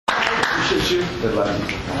Appreciate you. Good luck.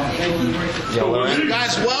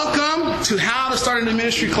 Guys, welcome to How to Start a New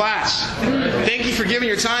Ministry class. Thank you for giving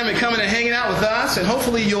your time and coming and hanging out with us, and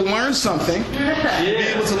hopefully you'll learn something. Be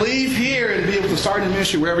able to leave here and be able to start a new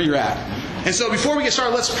ministry wherever you're at. And so before we get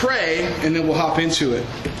started, let's pray, and then we'll hop into it.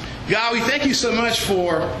 God, we thank you so much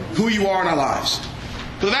for who you are in our lives.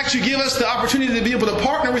 For the fact you give us the opportunity to be able to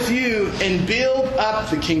partner with you and build up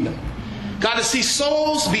the kingdom. God, to see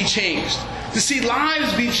souls be changed, to see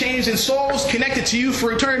lives be changed and souls connected to you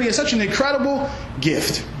for eternity is such an incredible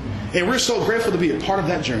gift. And we're so grateful to be a part of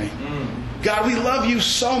that journey. God, we love you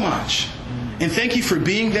so much. And thank you for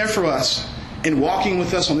being there for us and walking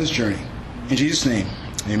with us on this journey. In Jesus' name,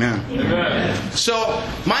 amen. Amen. So,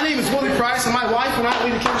 my name is Willie Price, and my wife and I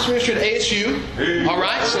lead the campus ministry at ASU. All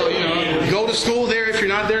right, so, go to school there if you're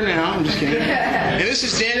not there now. I'm just kidding. And this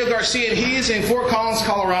is Daniel Garcia, and he is in Fort Collins,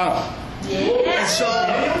 Colorado. And so,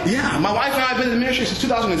 my wife and I have been in the ministry since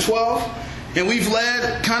 2012, and we've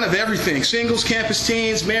led kind of everything. Singles, campus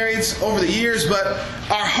teens, marrieds over the years, but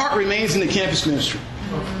our heart remains in the campus ministry.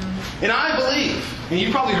 And I believe, and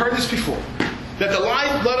you've probably heard this before, that the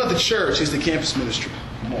lifeblood of the church is the campus ministry.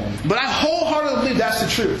 But I wholeheartedly believe that's the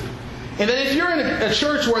truth. And that if you're in a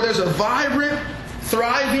church where there's a vibrant,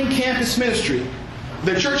 thriving campus ministry,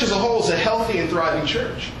 the church as a whole is a healthy and thriving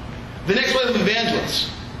church. The next wave of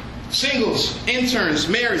evangelists, singles, interns,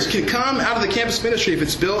 marrieds can come out of the campus ministry if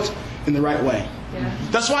it's built in the right way. Yeah.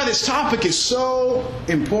 That's why this topic is so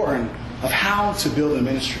important of how to build a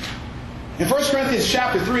ministry. In 1 Corinthians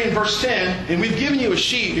chapter 3 and verse 10, and we've given you a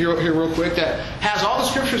sheet here real quick that has all the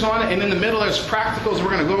scriptures on it, and in the middle there's practicals. We're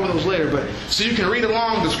going to go over those later, but so you can read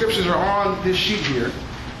along. The scriptures are on this sheet here.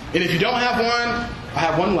 And if you don't have one, I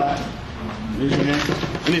have one left. Raise your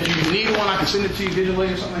hand. And if you need one, I can send it to you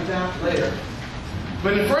digitally or something like that later.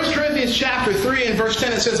 But in 1 Corinthians chapter 3 and verse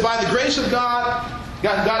 10, it says, by the grace of God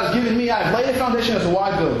has given me, I have laid a foundation as a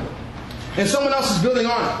wide building, and someone else is building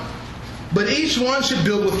on it. But each one should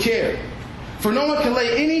build with care. For no one can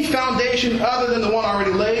lay any foundation other than the one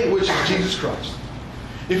already laid, which is Jesus Christ.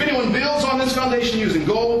 If anyone builds on this foundation using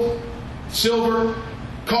gold, silver,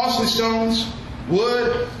 costly stones,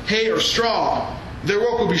 wood, hay, or straw, their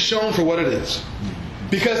work will be shown for what it is.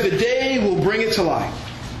 Because the day will bring it to light.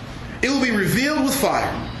 It will be revealed with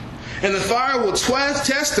fire, and the fire will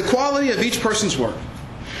test the quality of each person's work.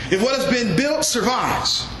 If what has been built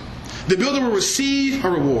survives, the builder will receive a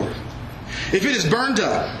reward. If it is burned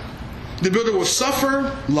up, the builder will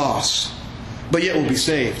suffer loss, but yet will be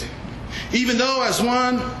saved, even though as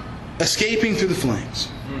one escaping through the flames.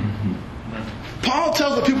 Paul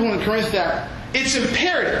tells the people in Corinth that it's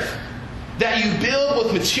imperative that you build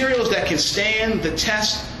with materials that can stand the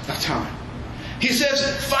test of time. He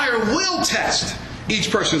says fire will test each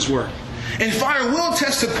person's work. And fire will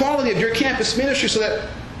test the quality of your campus ministry, so that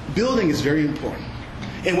building is very important.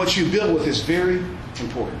 And what you build with is very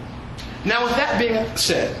important. Now, with that being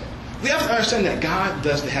said, we have to understand that God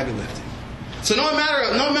does the heavy lifting. So no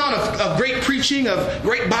amount of great preaching, of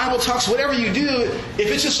great Bible talks, whatever you do,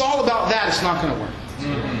 if it's just all about that, it's not going to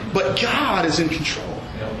work. But God is in control.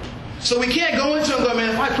 So we can't go into it and go, man,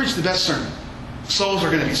 if I preach the best sermon, souls are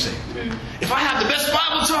going to be saved. If I have the best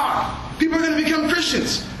Bible talk, people are going to become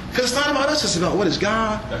Christians. Because it's not about us, it's about what is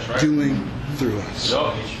God doing through us.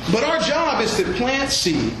 But our job is to plant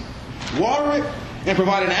seed, water it, and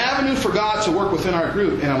provide an avenue for God to work within our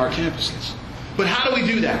group and on our campuses. But how do we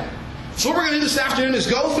do that? So what we're going to do this afternoon is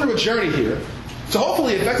go through a journey here to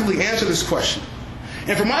hopefully effectively answer this question.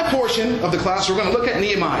 And for my portion of the class, we're going to look at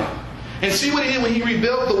Nehemiah and see what he did when he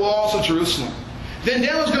rebuilt the walls of Jerusalem. Then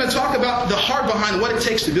Daniel's going to talk about the heart behind what it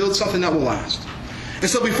takes to build something that will last. And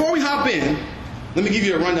so before we hop in, let me give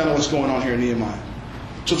you a rundown of what's going on here in Nehemiah.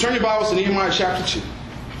 So turn your Bibles to Nehemiah chapter 2.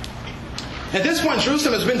 At this point,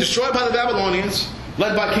 Jerusalem has been destroyed by the Babylonians,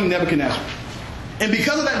 led by King Nebuchadnezzar. And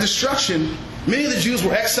because of that destruction, many of the Jews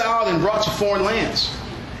were exiled and brought to foreign lands.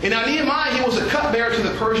 And now Nehemiah, he was a cupbearer to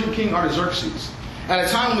the Persian king Artaxerxes, at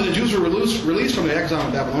a time when the Jews were released from their exile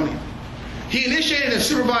in Babylonia. He initiated and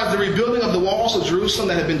supervised the rebuilding of the walls of Jerusalem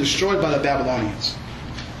that had been destroyed by the Babylonians.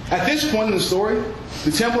 At this point in the story,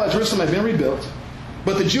 the temple at Jerusalem had been rebuilt,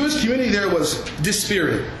 but the Jewish community there was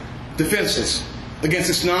dispirited, defenseless, against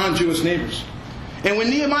its non-Jewish neighbors. And when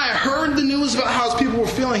Nehemiah heard the news about how his people were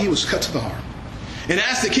feeling, he was cut to the heart and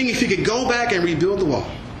asked the king if he could go back and rebuild the wall.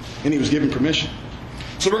 And he was given permission.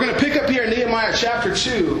 So we're going to pick up here in Nehemiah chapter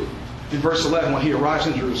 2 in verse 11 when he arrives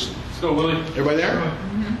in Jerusalem. Let's go, Willie. Everybody there?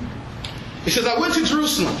 Mm-hmm. It says, I went to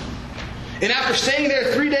Jerusalem, and after staying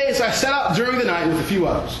there 3 days, I set out during the night with a few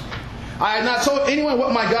others. I had not told anyone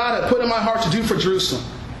what my God had put in my heart to do for Jerusalem.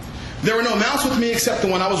 There were no mounts with me except the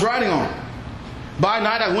one I was riding on. By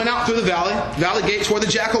night I went out through the valley gate toward the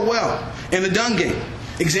Jackal Well, and the Dung Gate,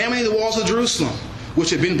 examining the walls of Jerusalem,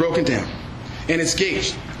 which had been broken down, and its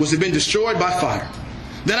gates, which had been destroyed by fire.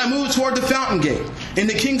 Then I moved toward the Fountain Gate, and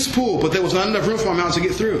the King's Pool, but there was not enough room for my mount to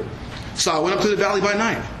get through. So I went up to the valley by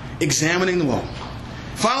night, examining the wall.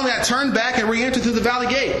 Finally I turned back and re-entered through the valley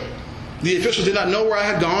gate. The officials did not know where I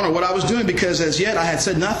had gone or what I was doing, because as yet I had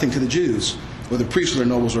said nothing to the Jews, or the priests or the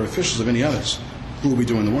nobles or officials of any others who will be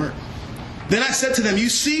doing the work. Then I said to them, you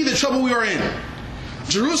see the trouble we are in.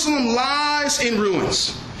 Jerusalem lies in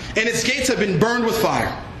ruins, and its gates have been burned with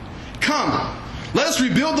fire. Come, let us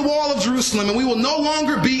rebuild the wall of Jerusalem, and we will no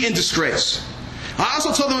longer be in disgrace. I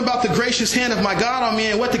also told them about the gracious hand of my God on me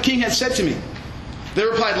and what the king had said to me. They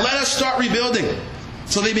replied, let us start rebuilding.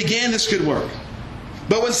 So they began this good work.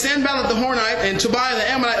 But when Sanballat the Hornite and Tobiah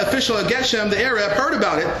the Ammonite official of Geshem the Arab heard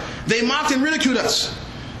about it, they mocked and ridiculed us.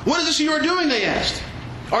 What is this you are doing, they asked.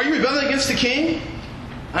 Are you rebelling against the king?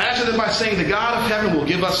 I answered them by saying, the God of heaven will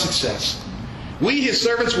give us success. We, his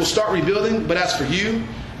servants, will start rebuilding, but as for you,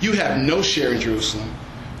 you have no share in Jerusalem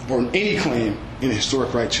or any claim in a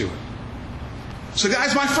historic right to it. So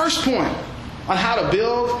guys, my first point on how to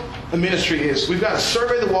build a ministry is we've got to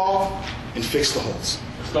survey the wall and fix the holes.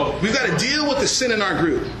 We've got to deal with the sin in our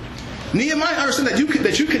group. Nehemiah understood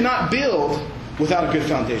that you could not build without a good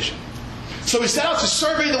foundation. So we set out to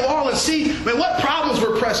survey the wall and see, what problems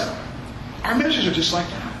were present. Our ministries are just like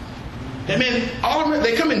that. And all of them,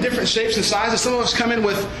 they come in different shapes and sizes. Some of us come in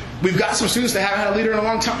with, we've got some students that haven't had a leader in a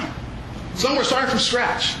long time. Some we're starting from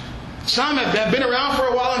scratch. Some have been around for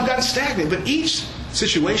a while and gotten stagnant. But each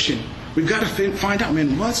situation, we've got to find out,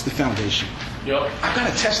 what's the foundation? Yep. I've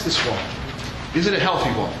got to test this wall. Is it a healthy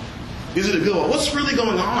wall? Is it a good wall? What's really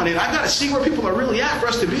going on? And I've got to see where people are really at for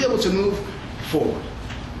us to be able to move forward.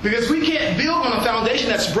 Because we can't build on a foundation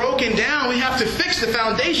that's broken down. We have to fix the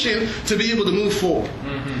foundation to be able to move forward.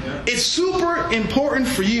 Mm-hmm. It's super important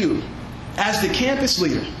for you as the campus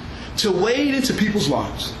leader to wade into people's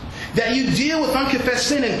lives. That you deal with unconfessed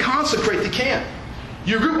sin and consecrate the camp.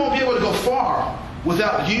 Your group won't be able to go far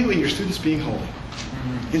without you and your students being holy.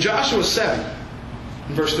 Mm-hmm. In Joshua 7,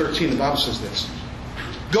 in verse 13, the Bible says this.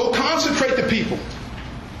 Go consecrate the people.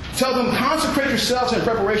 Tell them, consecrate yourselves in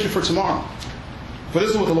preparation for tomorrow. For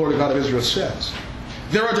this is what the Lord God of Israel says.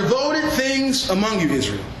 There are devoted things among you,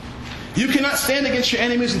 Israel. You cannot stand against your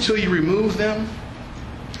enemies until you remove them.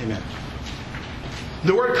 Amen.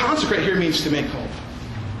 The word consecrate here means to make holy.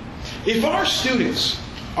 If our students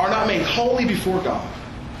are not made holy before God,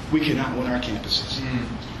 we cannot win our campuses.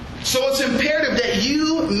 So it's imperative that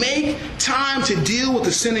you make time to deal with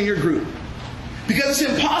the sin in your group. Because it's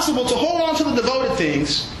impossible to hold on to the devoted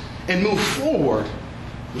things and move forward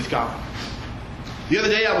with God. The other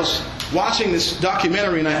day I was watching this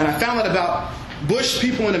documentary and I found out about bush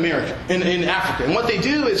people in America, in Africa. And what they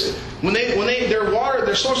do is when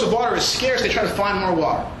their source of water is scarce, they try to find more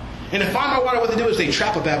water. And to find more water, what they do is they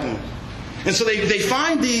trap a baboon. And so they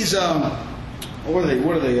find these what are they?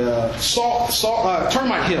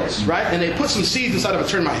 Termite hills, right? And they put some seeds inside of a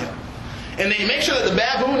termite hill. And they make sure that the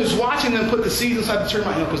baboon is watching them put the seeds inside the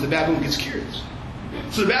termite hill because the baboon gets curious.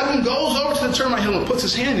 So the baboon goes over to the termite hill and puts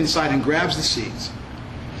his hand inside and grabs the seeds.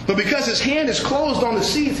 But because his hand is closed on the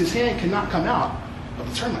seeds, his hand cannot come out of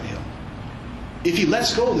the termite hill. If he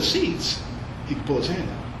lets go of the seeds, he can pull his hand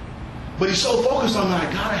out. But he's so focused on,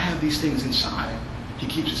 I gotta have these things inside, he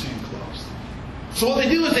keeps his hand closed. So what they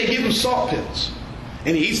do is they give him salt pills.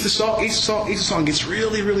 And he eats the salt, and gets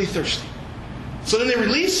really, really thirsty. So then they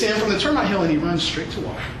release him from the termite hill and he runs straight to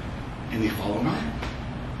water. And they follow him out.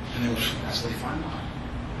 And that's what they find out.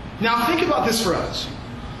 Now think about this for us.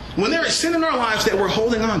 When there is sin in our lives that we're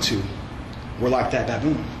holding on to, we're like that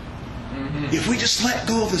baboon. Mm-hmm. If we just let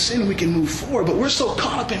go of the sin, we can move forward. But we're so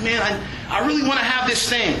caught up in, I really want to have this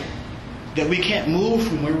thing, that we can't move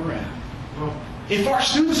from where we're at. If our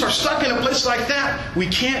students are stuck in a place like that, we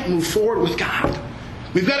can't move forward with God.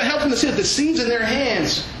 We've got to help them to see that the seeds in their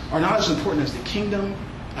hands are not as important as the kingdom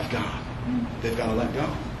of God. They've got to let go.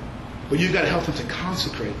 But you've got to help them to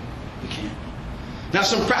consecrate the camp. Now,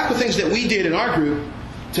 some practical things that we did in our group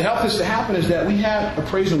to help this to happen is that we had a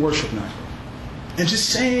praise and worship night. And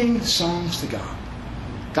just sang songs to God.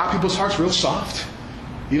 Got people's hearts real soft.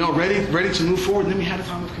 Ready to move forward. And then we had a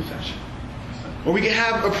time of confession. Or we could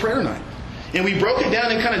have a prayer night. And we broke it down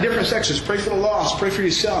in kind of different sections. Pray for the lost. Pray for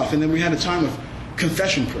yourself. And then we had a time of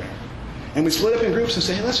confession prayer. And we split up in groups and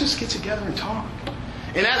said, hey, let's just get together and talk.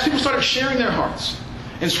 And as people started sharing their hearts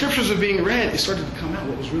and scriptures were being read, it started to come out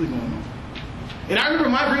what was really going on. And I remember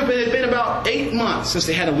my group, it had been about 8 months since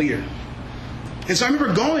they had a leader. And so I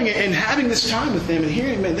remember going and having this time with them and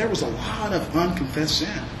hearing, there was a lot of unconfessed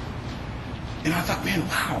sin. And I thought, man,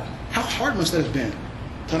 wow, how hard must that have been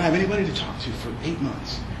to not have anybody to talk to for 8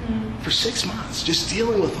 months, for 6 months, just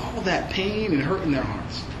dealing with all that pain and hurt in their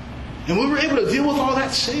hearts. And we were able to deal with all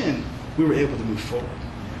that sin. We were able to move forward.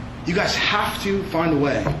 You guys have to find a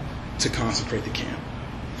way to consecrate the camp.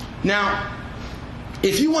 Now,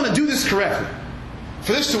 if you want to do this correctly,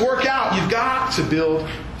 for this to work out, you've got to build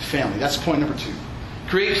family. That's point number 2.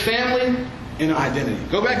 Create family and identity.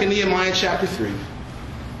 Go back to Nehemiah chapter 3. And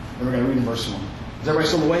we're going to read in verse 1. Is everybody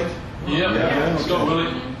still awake? Yeah. Let's go,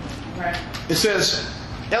 Willie. It says,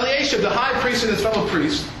 Eliashib, the high priest and his fellow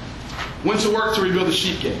priests, went to work to rebuild the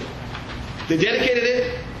sheep gate. They dedicated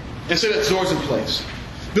it and set its doors in place,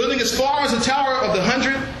 building as far as the Tower of the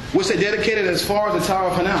 100, which they dedicated as far as the Tower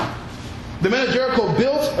of Hanau. The men of Jericho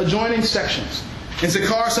built adjoining sections, and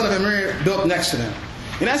Zechar, son of Amir, built next to them.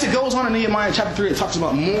 And as it goes on in Nehemiah chapter 3, it talks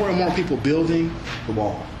about more and more people building the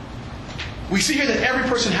wall. We see here that every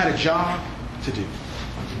person had a job to do.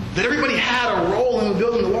 That everybody had a role in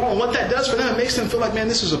building the wall. And what that does for them, it makes them feel like, man,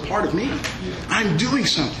 this is a part of me. I'm doing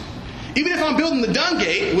something. Even if I'm building the dung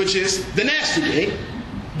gate, which is the nasty gate,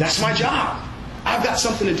 that's my job. I've got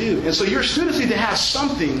something to do. And so your students need to have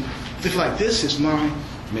something to feel like, this is my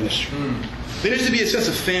ministry. There needs to be a sense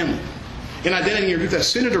of family and identity in your group that's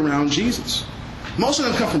centered around Jesus. Most of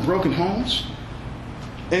them come from broken homes.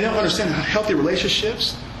 They don't understand healthy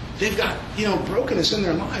relationships. They've got, brokenness in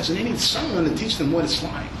their lives, and they need someone to teach them what it's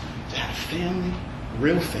like to have family,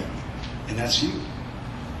 real family. And that's you.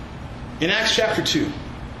 In Acts chapter 2,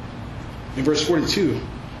 in verse 42,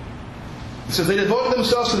 it says, they devoted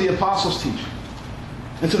themselves to the apostles' teaching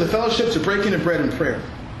and to the fellowship, to breaking of bread and prayer.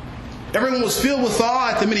 Everyone was filled with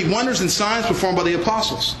awe at the many wonders and signs performed by the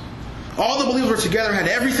apostles. All the believers were together, had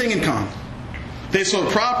everything in common. They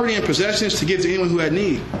sold property and possessions to give to anyone who had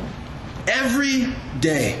need. Every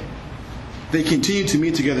day, they continued to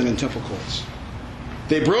meet together in the temple courts.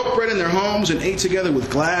 They broke bread in their homes and ate together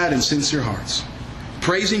with glad and sincere hearts,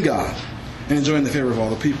 praising God and enjoying the favor of all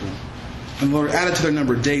the people. And the Lord added to their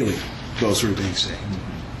number daily those who were being saved.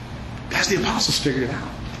 Guys, the apostles figured it out.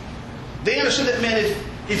 They understood that, man,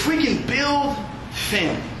 if we can build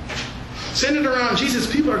family centered around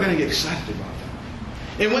Jesus, people are going to get excited about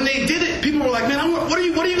that. And when they did it, people were like, man, what do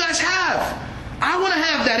you guys have? I want to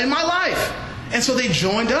have that in my life. And so they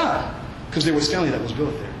joined up because there was family that was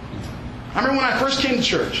built there. I remember when I first came to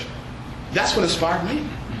church, that's what inspired me.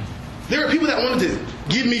 There were people that wanted to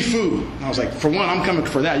give me food. And I was like, for one, I'm coming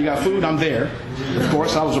for that. You got food, I'm there. Of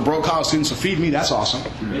course, I was a broke college student, so feed me, that's awesome.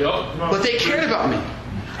 But they cared about me.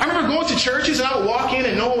 I remember going to churches and I would walk in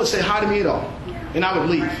and no one would say hi to me at all. And I would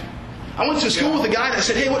leave. I went to school with a guy that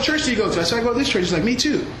said, hey, what church do you go to? I said, I go to this church. He's like, me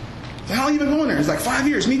too. How long have you been going there? He's like, 5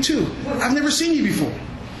 years. Me too. I've never seen you before.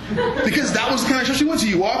 Because that was the kind of church you went to.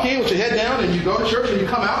 You walk in with your head down and you go to church and you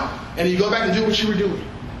come out and you go back and do what you were doing.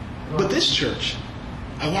 But this church,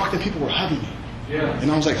 I walked and people were hugging me. Yeah.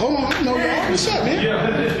 And I was like, hold on, I know y'all. What's up, man?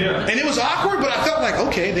 Yeah. And it was awkward, but I felt like,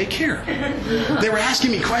 okay, they care. They were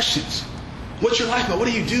asking me questions. What's your life about? What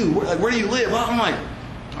do you do? Where do you live? Well, I'm like,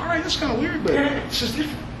 all right, that's kind of weird, but it's just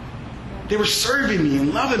different. They were serving me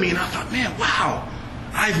and loving me, and I thought, man, wow,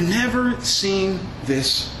 I've never seen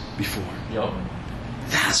this before. Yep.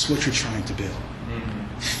 That's what you're trying to build.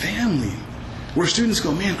 Mm-hmm. Family. Where students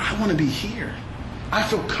go, man, I want to be here. I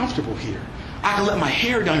feel comfortable here. I can let my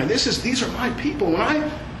hair down here. These are my people. When I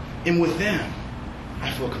am with them,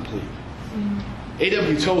 I feel complete. Mm-hmm.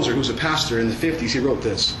 A.W. Tozer, who's a pastor in the 50s, he wrote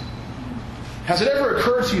this. Has it ever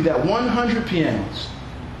occurred to you that 100 pianos,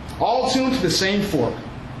 all tuned to the same fork,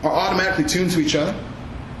 are automatically tuned to each other?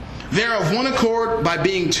 They are of one accord by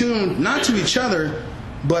being tuned not to each other,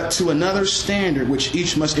 but to another standard which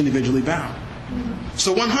each must individually bow.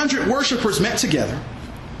 So 100 worshipers met together,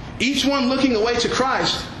 each one looking away to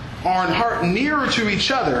Christ, are in heart nearer to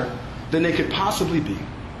each other than they could possibly be.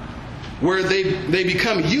 Where they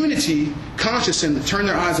become unity conscious and turn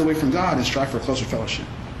their eyes away from God and strive for a closer fellowship.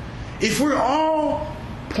 If we're all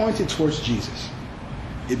pointed towards Jesus,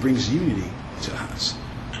 it brings unity to us.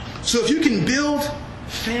 So if you can build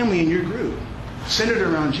family in your group centered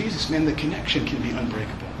around Jesus, man, the connection can be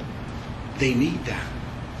unbreakable. They need that.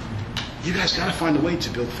 You guys got to find a way to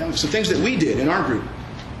build family. So things that we did in our group,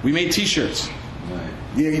 we made T-shirts.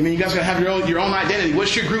 You guys got to have your own identity.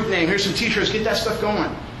 What's your group name? Here's some T-shirts. Get that stuff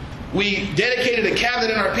going. We dedicated a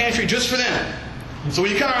cabinet in our pantry just for them. So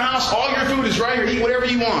when you come to our house, all your food is right here. Eat whatever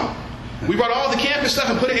you want. We brought all the campus stuff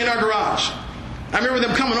and put it in our garage. I remember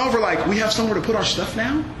them coming over like, we have somewhere to put our stuff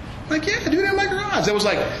now? Like, yeah, do it in my garage. There was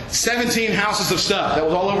like 17 houses of stuff that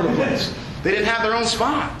was all over the place. They didn't have their own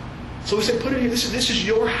spot. So we said, put it here. This is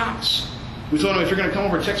your house. We told them, if you're going to come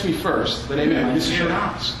over, text me first. But amen, this is your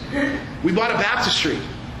house. We bought a baptistry.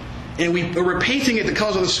 And we're painting it the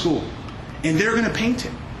colors of the school. And they're going to paint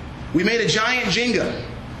it. We made a giant Jenga.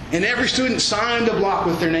 And every student signed a block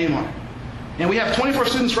with their name on it. And we have 24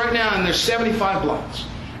 students right now, and there's 75 blocks.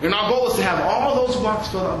 And our goal is to have all those blocks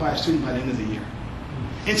filled out by a student by the end of the year.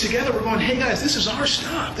 And together we're going, hey guys, this is our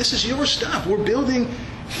stuff. This is your stuff. We're building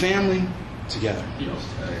family together.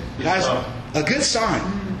 Guys, a good sign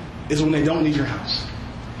is when they don't need your house.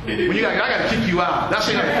 When you I got to kick you out. That's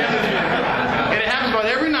the family. And it happens about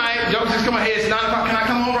every night. Jokes just come on, hey, it's 9 o'clock. Can I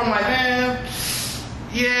come over? I'm like, man,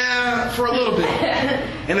 yeah, for a little bit.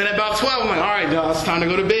 And then at about 12, I'm like, all right, dog, it's time to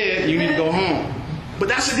go to bed. You need to go home. But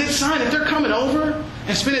that's a good sign. If they're coming over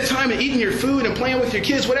and spending time and eating your food and playing with your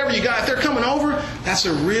kids, whatever you got, if they're coming over, that's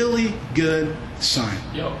a really good sign.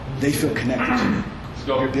 They feel connected to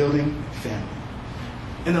you. You're building family.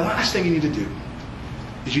 And the last thing you need to do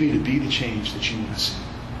is you need to be the change that you want to see.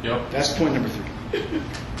 That's point number 3.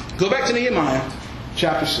 Go back to Nehemiah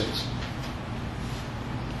chapter 6.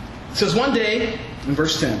 It says, one day, in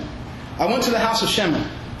verse 10, I went to the house of Shema,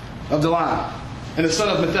 of Delilah, and the son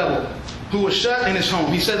of Methabel, who was shut in his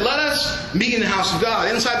home. He said, let us meet in the house of God,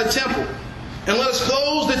 inside the temple, and let us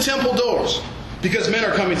close the temple doors, because men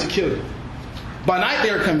are coming to kill you. By night they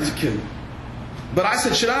are coming to kill you. But I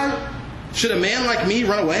said, should a man like me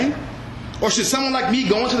run away? Or should someone like me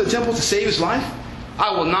go into the temple to save his life?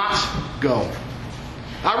 I will not go.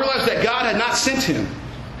 I realized that God had not sent him,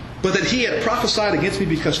 but that he had prophesied against me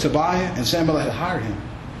because Tobiah and Sanballat had hired him.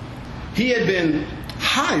 He had been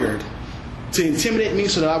hired to intimidate me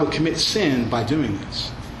so that I would commit sin by doing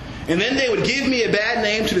this. And then they would give me a bad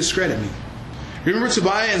name to discredit me. Remember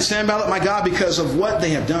Tobiah and Sanballat, my God, because of what they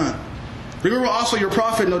have done. Remember also your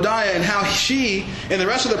prophet Noadiah and how she and the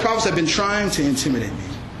rest of the prophets have been trying to intimidate me.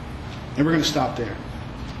 And we're going to stop there.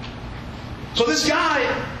 So this guy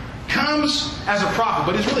comes as a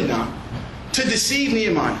prophet, but he's really not, to deceive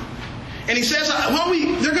Nehemiah. And he says,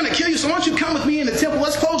 they're going to kill you, so why don't you come with me in the temple?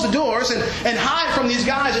 Let's close the doors and hide from these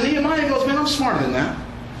guys. And Nehemiah goes, man, I'm smarter than that.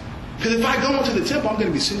 Because if I go into the temple, I'm going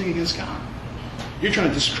to be sinning against God. You're trying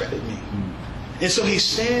to discredit me. And so he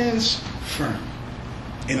stands firm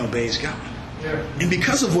and obeys God. Yeah. And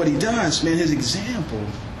because of what he does, man, his example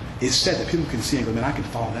is set that people can see and go, man, I can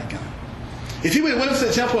follow that guy. If he would have went into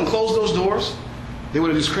the temple and closed those doors, they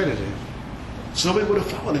would have discredited him. So nobody would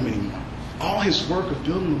have followed him anymore. All his work of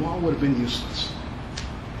building the wall would have been useless.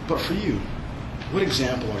 But for you, what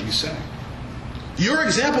example are you setting? Your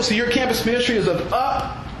example to your campus ministry is of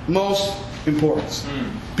utmost importance.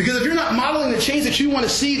 Because if you're not modeling the change that you want to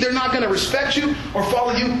see, they're not going to respect you or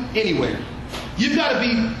follow you anywhere. You've got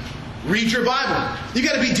to read your Bible. You've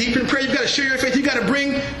got to be deep in prayer. You've got to share your faith. You've got to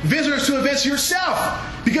bring visitors to events yourself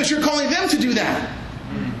because you're calling them to do that.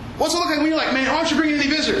 What's it look like when you're like, man, aren't you bringing any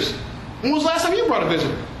visitors? When was the last time you brought a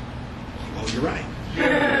visitor? Well, you're right.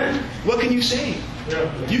 What can you say?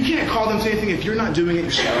 You can't call them to anything if you're not doing it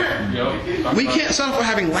yourself. We can't settle for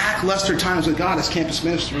having lackluster times with God as campus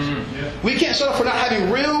ministers. We can't settle for not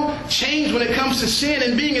having real change when it comes to sin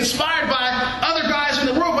and being inspired by other guys in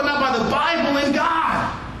the world, but not by the Bible and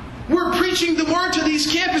God. We're preaching the Word to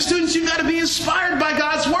these campus students. You've got to be inspired by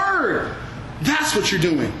God's Word. That's what you're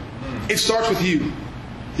doing. It starts with you.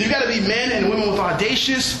 You've got to be men and women with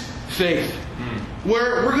audacious faith.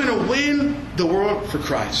 Where we're going to win the world for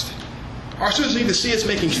Christ. Our students need to see us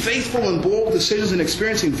making faithful and bold decisions and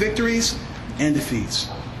experiencing victories and defeats,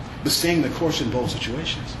 but staying the course in both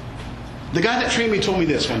situations. The guy that trained me told me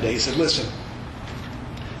this one day. He said, listen,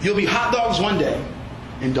 you'll be hot dogs one day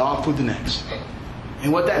and dog food the next.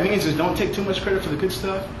 And what that means is don't take too much credit for the good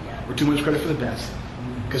stuff or too much credit for the bad stuff,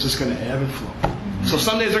 because it's going to ebb and flow. So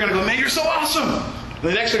some days they're going to go, man, you're so awesome. And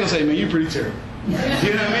the next thing they'll say, man, you're pretty terrible. You know what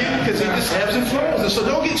I mean? Because it just ebbs and flows. And so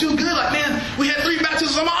don't get too good. Like, man, we had 3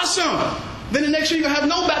 baptisms. I'm awesome. Then the next year you're going to have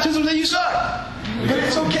no baptisms and you suck. But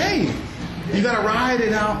it's okay. You got to ride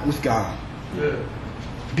it out with God.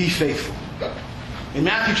 Be faithful. In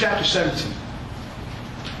Matthew chapter 17,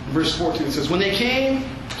 verse 14, it says, when they came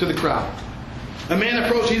to the crowd, a man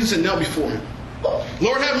approached Jesus and knelt before him.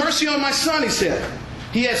 Lord, have mercy on my son, he said.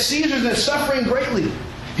 He has seizures and is suffering greatly.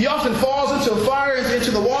 He often falls into the fire, into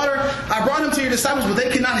the water. I brought him to your disciples, but they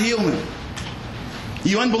could not heal him.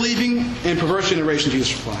 You unbelieving and perverse generation,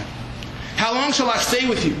 Jesus replied. How long shall I stay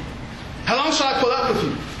with you? How long shall I put up with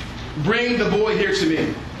you? Bring the boy here to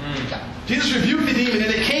me. Jesus rebuked the demon,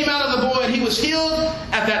 and it came out of the boy, and he was healed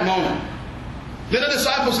at that moment. Then the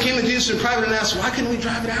disciples came to Jesus in private and asked, why couldn't we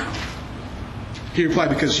drive it out? He replied,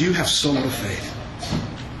 because you have so little faith.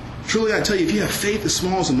 Truly, I tell you, if you have faith as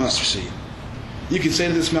small as a mustard seed, you can say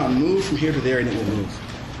to this mountain, move from here to there, and it will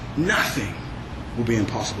move. Nothing will be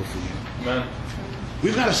impossible for you. Amen.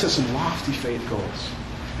 We've got to set some lofty faith goals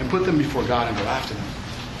and put them before God and go after them.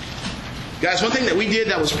 Guys, one thing that we did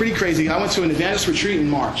that was pretty crazy, I went to an evangelist retreat in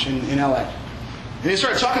March in LA. And they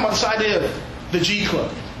started talking about this idea of the G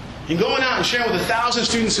Club and going out and sharing with 1,000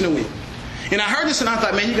 students in a week. And I heard this and I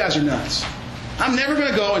thought, man, you guys are nuts. I'm never going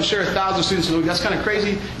to go and share 1,000 students in a week. That's kind of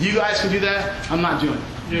crazy. You guys can do that. I'm not doing it.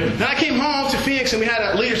 Yeah. Then I came home to Phoenix and we had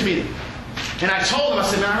a leaders meeting. And I told them, I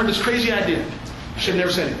said, man, I heard this crazy idea. I should have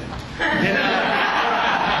never said anything.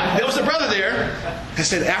 And there was a brother there. I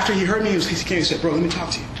said, after he heard me, he came and said, bro, let me talk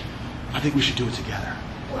to you. I think we should do it together.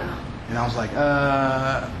 Wow. And I was like,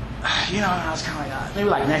 I was kind of like, maybe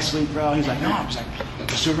like next week, bro. He's like, no. I was like,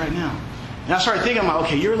 let's do it right now. And I started thinking, I'm like,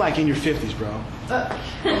 okay, you're like in your 50s, bro.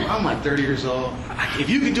 I'm like 30 years old. If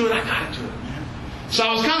you can do it, I gotta do it, man. So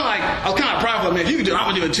I was kind of prideful, man. If you can do it, I'm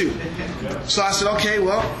gonna do it too. So I said, okay,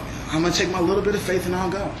 well, I'm gonna take my little bit of faith and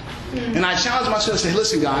I'll go. And I challenged myself to say,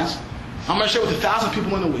 listen, guys, I'm gonna share with 1,000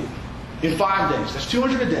 people in a week, in 5 days. That's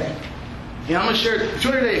 200 a day. And I'm gonna share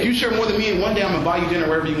 200 a day. If you share more than me in one day, I'm gonna buy you dinner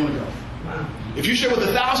wherever you want to go. If you share with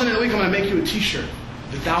 1,000 in a week, I'm gonna make you a T-shirt,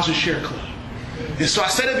 the 1,000 Share Club. And so I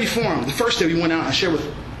said it before him. The first day we went out, I shared with,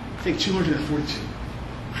 I think, 242.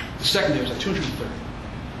 The second day was like 230.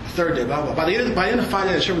 The third day, blah, blah. By the end of 5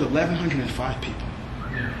 days, I shared with 1,105 people.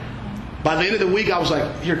 By the end of the week, I was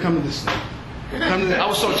like, here, come to this thing. I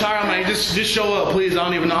was so tired. I'm like, just show up, please. I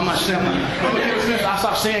don't even know. I'm not saying. I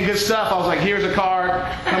stopped saying good stuff. I was like, here's a card.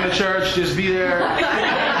 Come to church. Just be there.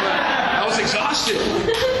 I was exhausted.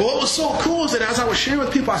 But what was so cool is that as I was sharing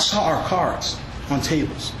with people, I saw our cards on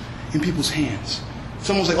tables in people's hands.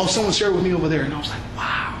 Someone was like, oh, someone shared with me over there. And I was like,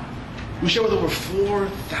 wow. We shared with over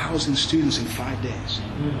 4,000 students in 5 days.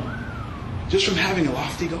 Just from having a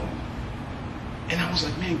lofty goal. And I was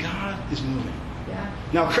like, man, God is moving. Yeah.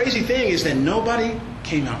 Now, crazy thing is that nobody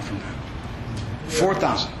came out from that.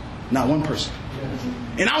 4,000. Not one person.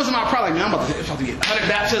 And I was in my pride like, man, I'm about to get 100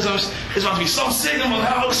 baptisms. It's about to be so sick. I'm like,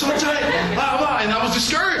 oh, so tight. Blah, blah. And I was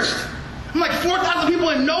discouraged. I'm like, 4,000 people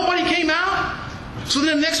and nobody came out? So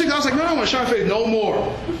then next week I was like, no, I want to share faith no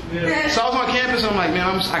more. Yeah. So I was on campus and I'm like,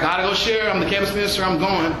 man, I got to go share. I'm the campus minister. I'm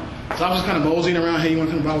going. So I was just kind of moseying around. Hey, you want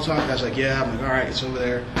to come to Bible talk? I was like, yeah. I'm like, all right, it's over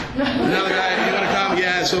there. Another guy, you want to come?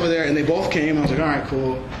 Yeah, it's over there. And they both came. I was like, all right,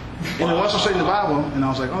 cool. And then once I studied the Bible, and I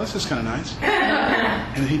was like, oh, this is kind of nice.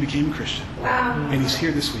 And then he became a Christian. Wow. And he's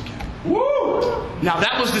here this weekend. Woo! Now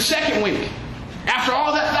that was the second week. After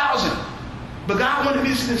all that 1,000. But God wanted me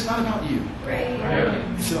to say, it's not about you. Right.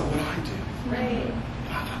 It's about what I do. Right. And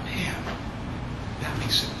I thought, man, that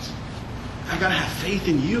makes sense. I've got to have faith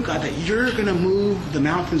in you, God, that you're going to move the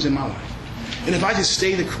mountains in my life. And if I just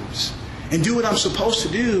stay the course and do what I'm supposed to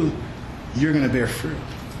do, you're going to bear fruit.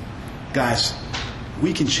 Guys,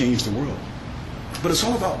 we can change the world. But it's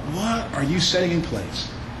all about what are you setting in place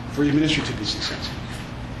for your ministry to be successful.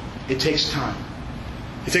 It takes time.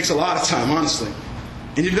 It takes a lot of time, honestly.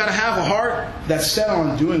 And you've got to have a heart that's set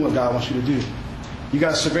on doing what God wants you to do. You've got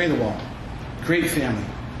to survey the wall, create family,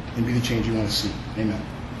 and be the change you want to see. Amen.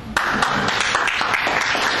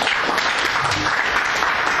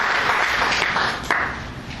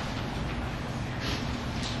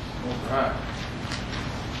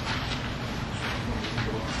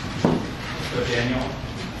 Daniel.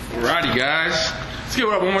 Alrighty, guys. Let's give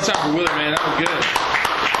it up one more time for Willie, man. That was good.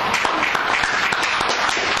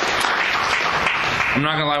 I'm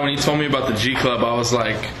not gonna lie, when he told me about the G Club, I was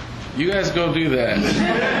like, you guys go do that. Go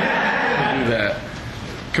do that.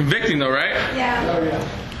 Convicting though, right? Yeah. Oh, yeah.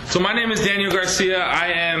 So my name is Daniel Garcia. I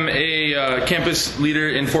am a campus leader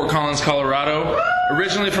in Fort Collins, Colorado.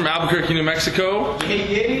 Originally from Albuquerque, New Mexico.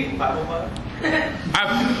 Yeah,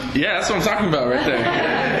 that's what I'm talking about right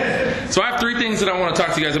there. So I have 3 things that I want to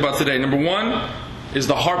talk to you guys about today. Number 1 is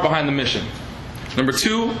the heart behind the mission. Number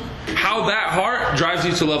 2, how that heart drives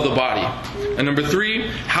you to love the body. And number 3,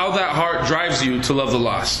 how that heart drives you to love the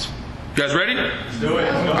lost. You guys ready? Let's do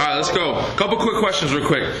it. All right, let's go. A couple quick questions real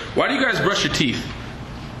quick. Why do you guys brush your teeth?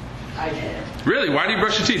 I did. Really? Why do you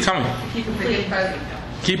brush your teeth? Tell me. Keep them clean.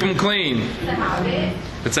 Keep them clean.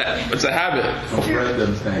 It's a habit. It's a habit.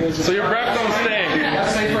 So your breath don't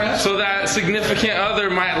stink. So that significant other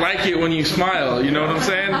might like it when you smile. You know what I'm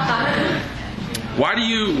saying? Why do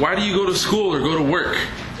you go to school or go to work?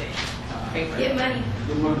 Get money.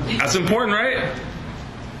 That's important, right?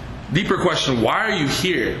 Deeper question, why are you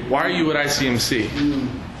here? Why are you at ICMC?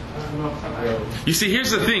 You see,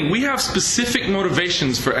 here's the thing. We have specific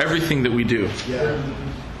motivations for everything that we do.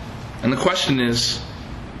 And the question is,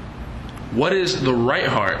 what is the right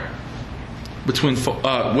heart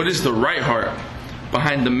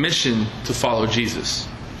behind the mission to follow Jesus?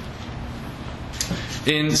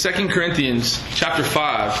 In 2 Corinthians chapter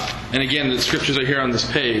 5, and again, the scriptures are here on this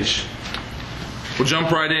page. We'll jump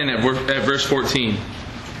right in at verse 14.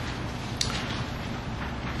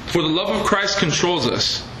 For the love of Christ controls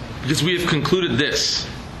us, because we have concluded this,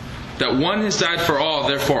 that one has died for all,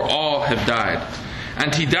 therefore all have died.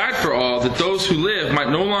 And he died for all, that those who live might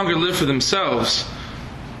no longer live for themselves,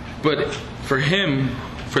 but for him,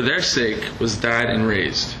 for their sake, was died and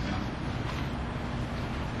raised.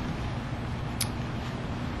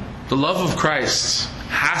 The love of Christ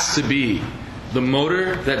has to be the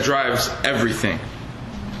motor that drives everything.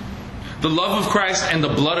 The love of Christ and the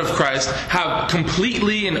blood of Christ have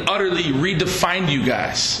completely and utterly redefined you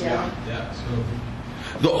guys.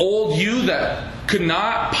 The old you that could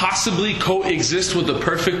not possibly coexist with the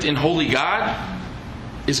perfect and holy God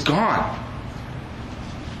is gone.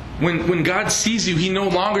 When God sees you, He no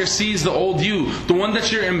longer sees the old you, the one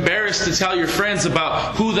that you're embarrassed to tell your friends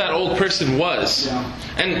about who that old person was. Yeah.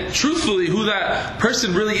 And truthfully, who that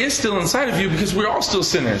person really is still inside of you, because we're all still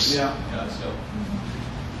sinners. Yeah.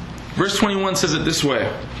 Verse 21 says it this way.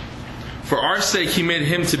 For our sake He made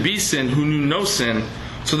Him to be sin who knew no sin,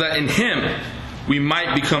 so that in Him we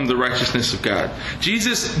might become the righteousness of God.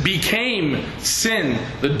 Jesus became sin,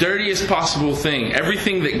 the dirtiest possible thing,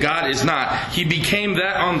 everything that God is not. He became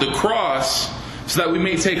that on the cross so that we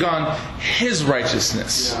may take on His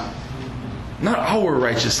righteousness, not our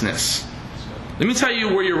righteousness. Let me tell you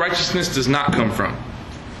where your righteousness does not come from.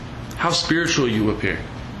 How spiritual you appear.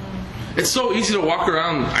 It's so easy to walk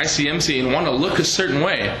around ICMC and want to look a certain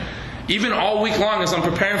way. Even all week long as I'm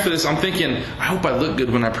preparing for this, I'm thinking, I hope I look good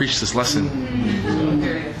when I preach this lesson.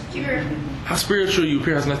 How spiritual you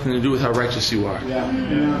appear has nothing to do with how righteous you are.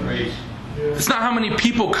 It's not how many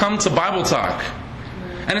people come to Bible talk.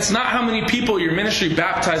 And it's not how many people your ministry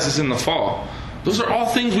baptizes in the fall. Those are all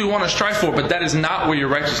things we want to strive for, but that is not where your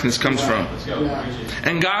righteousness comes from.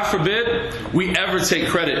 And God forbid we ever take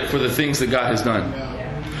credit for the things that God has done.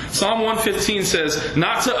 Psalm 115 says,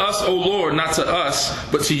 not to us, O Lord, not to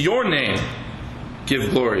us, but to your name give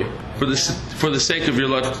glory, for the sake of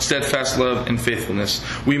your steadfast love and faithfulness.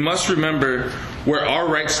 We must remember where our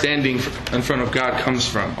right standing in front of God comes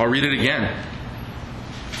from. I'll read it again.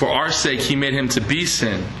 For our sake He made Him to be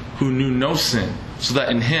sin, who knew no sin, so that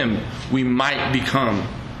in Him we might become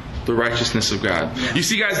the righteousness of God. You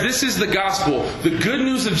see, guys, this is the gospel, the good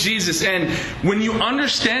news of Jesus. And when you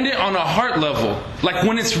understand it on a heart level, like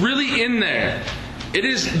when it's really in there, it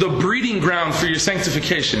is the breeding ground for your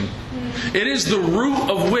sanctification. It is the root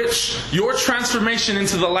of which your transformation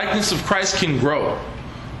into the likeness of Christ can grow.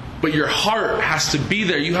 But your heart has to be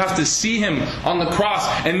there. You have to see Him on the cross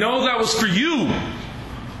and know that was for you.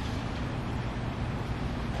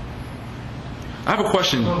 I have a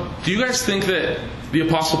question. Do you guys think that the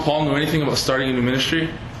Apostle Paul knew anything about starting a new ministry?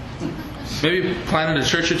 Maybe planted a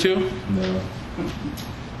church or two? No.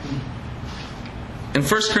 In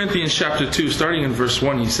 1 Corinthians chapter 2, starting in verse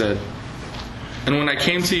 1, he said, And when I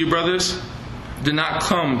came to you, brothers, did not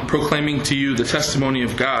come proclaiming to you the testimony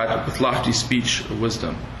of God with lofty speech or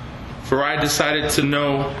wisdom. For I decided to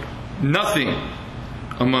know nothing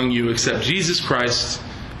among you except Jesus Christ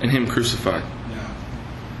and Him crucified.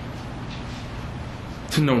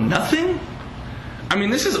 To know nothing? I mean,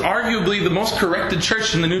 this is arguably the most corrected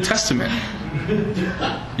church in the New Testament.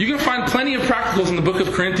 You can find plenty of practicals in the book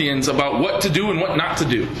of Corinthians about what to do and what not to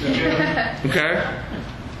do. Okay?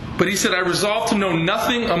 But he said, I resolved to know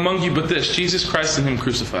nothing among you but this, Jesus Christ and Him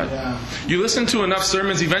crucified. You listen to enough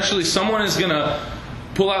sermons, eventually someone is going to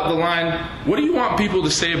pull out the line, what do you want people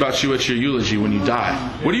to say about you at your eulogy when you die?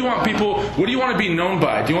 What do you want to be known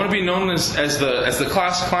by? Do you want to be known as the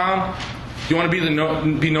class clown? Do you want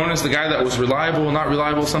to be known as the guy that was reliable, not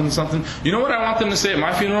reliable, something? You know what I want them to say at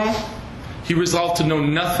my funeral? He resolved to know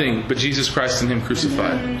nothing but Jesus Christ and Him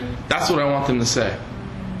crucified. That's what I want them to say.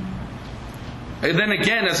 And then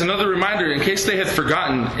again, as another reminder, in case they had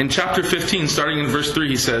forgotten, in chapter 15, starting in verse 3,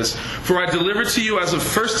 he says, For I delivered to you as of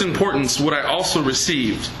first importance what I also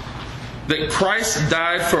received, that Christ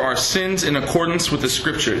died for our sins in accordance with the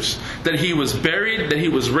Scriptures, that He was buried, that He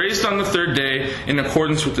was raised on the third day in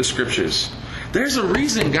accordance with the Scriptures. There's a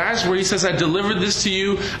reason, guys, where he says, I delivered this to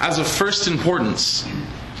you as of first importance.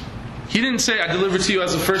 He didn't say, I delivered to you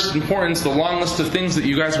as of first importance the long list of things that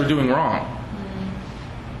you guys were doing wrong.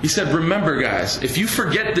 He said, remember, guys, if you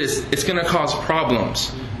forget this, it's going to cause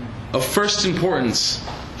problems. Of first importance,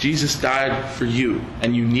 Jesus died for you,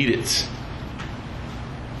 and you need it.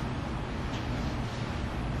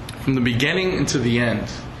 From the beginning into the end,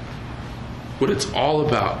 what it's all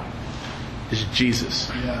about is Jesus.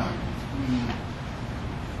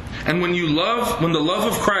 And when the love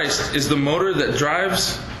of Christ is the motor that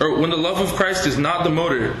drives, or when the love of Christ is not the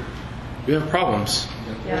motor, we have problems.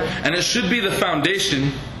 Yeah. And it should be the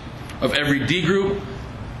foundation of every D group,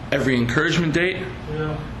 every encouragement date,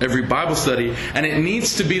 every Bible study, and it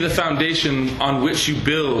needs to be the foundation on which you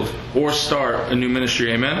build or start a new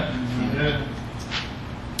ministry. Amen? Amen.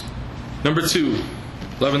 Number 2,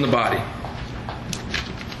 love in the body.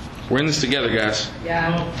 We're in this together, guys.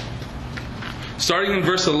 Yeah. Starting in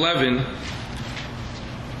verse 11,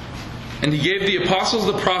 and he gave the apostles,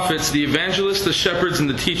 the prophets, the evangelists, the shepherds, and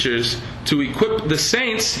the teachers to equip the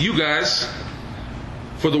saints, you guys,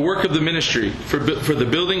 for the work of the ministry, for the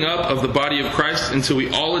building up of the body of Christ until we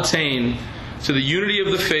all attain to the unity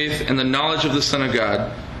of the faith and the knowledge of the Son of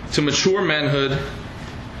God, to mature manhood,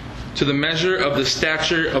 to the measure of the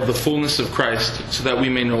stature of the fullness of Christ, so that we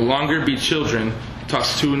may no longer be children,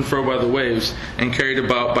 tossed to and fro by the waves, and carried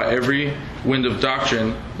about by every wind of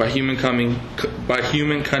doctrine, by human cunning,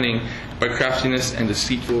 by craftiness and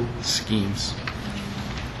deceitful schemes.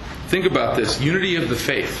 Think about this. Unity of the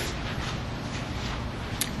faith.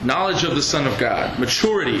 Knowledge of the Son of God.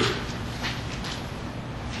 Maturity.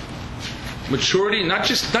 Maturity, not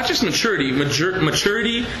just maturity,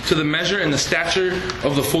 maturity to the measure and the stature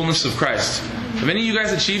of the fullness of Christ. Have any of you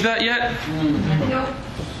guys achieved that yet? No.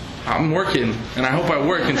 I'm working, and I hope I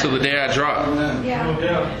work until the day I drop.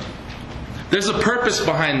 Yeah. There's a purpose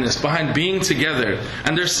behind this, behind being together.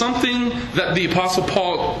 And there's something that the Apostle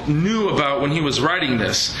Paul knew about when he was writing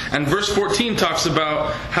this. And verse 14 talks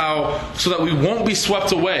about how, so that we won't be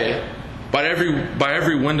swept away by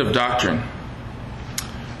every wind of doctrine,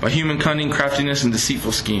 by human cunning, craftiness, and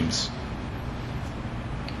deceitful schemes.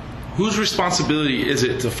 Whose responsibility is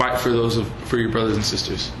it to fight for your brothers and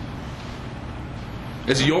sisters?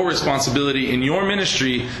 It's your responsibility in your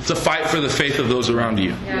ministry to fight for the faith of those around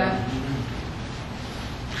you. Yeah.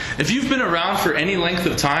 If you've been around for any length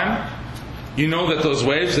of time, you know that those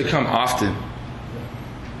waves, they come often.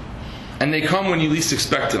 And they come when you least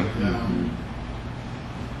expect them. Yeah.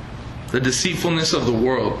 The deceitfulness of the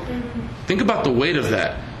world. Think about the weight of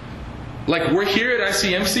that. Like, we're here at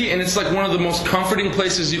ICMC, and it's like one of the most comforting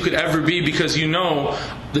places you could ever be, because you know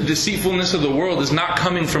the deceitfulness of the world is not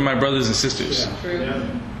coming from my brothers and sisters. True.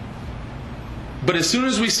 Yeah. But as soon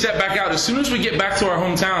as we step back out, as soon as we get back to our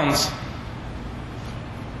hometowns,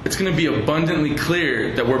 it's going to be abundantly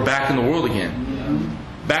clear that we're back in the world again.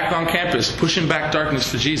 Back on campus, pushing back darkness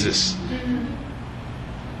for Jesus.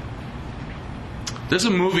 There's a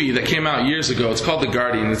movie that came out years ago. It's called The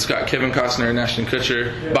Guardian. It's got Kevin Costner and Ashton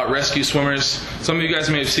Kutcher, about rescue swimmers. Some of you guys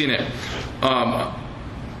may have seen it.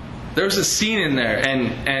 There's a scene in there,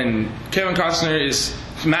 and Kevin Costner is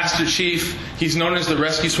Master Chief. He's known as the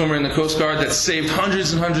rescue swimmer in the Coast Guard that saved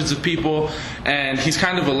hundreds and hundreds of people, and he's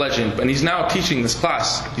kind of a legend. And he's now teaching this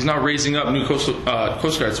class. He's now raising up new Coast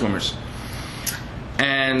Guard swimmers.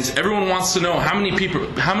 And everyone wants to know, how many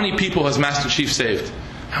people has Master Chief saved?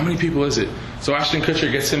 How many people is it? So Ashton Kutcher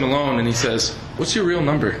gets him alone and he says, "What's your real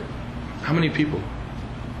number? How many people?"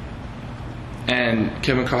 And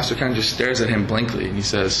Kevin Costner kind of just stares at him blankly and he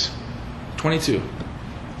says, 22.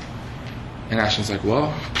 And Ashton's like,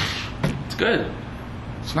 "Well, it's good.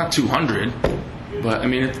 It's not 200, but I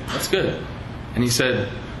mean, that's good." And he said,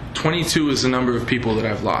 22 is the number of people that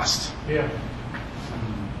I've lost. Yeah.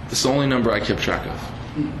 It's the only number I kept track of.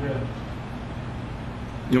 Yeah.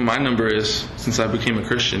 You know, my number is, since I became a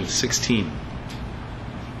Christian, 16.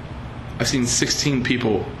 I've seen 16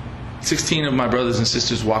 people, 16 of my brothers and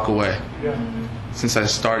sisters walk away since I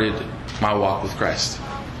started my walk with Christ.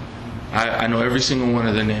 I know every single one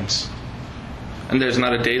of their names. And there's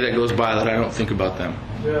not a day that goes by that I don't think about them.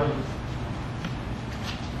 Yeah.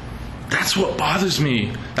 That's what bothers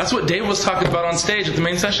me. That's what Dave was talking about on stage at the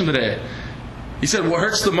main session today. He said, what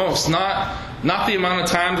hurts the most, not the amount of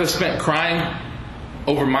time I've spent crying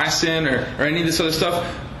over my sin or any of this other stuff.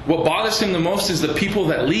 What bothers him the most is the people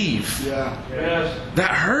that leave. Yeah. Yes. That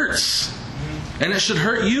hurts. And it should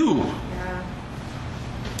hurt you. Yeah.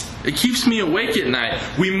 It keeps me awake at night.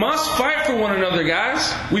 We must fight for one another,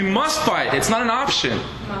 guys. We must fight. It's not an option.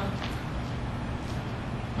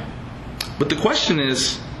 But the question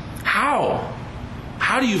is, how?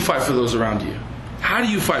 How do you fight for those around you? How do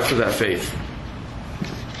you fight for that faith?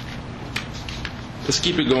 Let's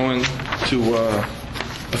keep it going to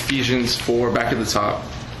Ephesians 4, back at the top.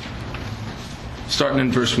 Starting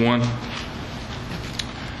in verse 1.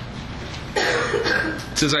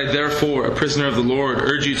 It says, "I therefore, a prisoner of the Lord,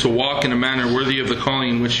 urge you to walk in a manner worthy of the calling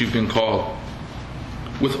in which you've been called,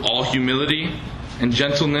 with all humility and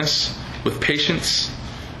gentleness, with patience,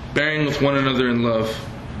 bearing with one another in love,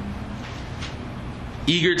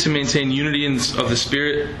 eager to maintain unity of the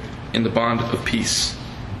Spirit in the bond of peace.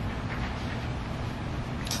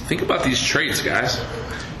 Think about these traits, guys.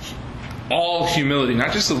 All humility,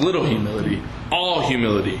 not just a little humility, all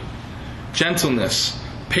humility. Gentleness,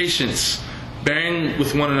 patience, bearing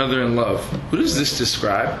with one another in love. Who does this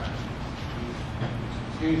describe?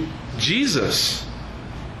 Jesus.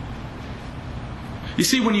 You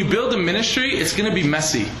see, when you build a ministry, it's going to be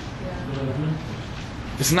messy.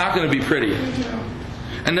 It's not going to be pretty.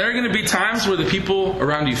 And there are going to be times where the people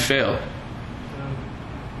around you fail.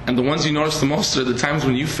 And the ones you notice the most are the times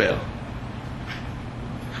when you fail.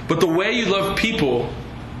 But the way you love people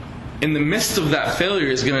in the midst of that failure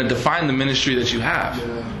is going to define the ministry that you have.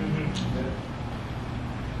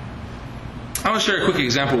 I want to share a quick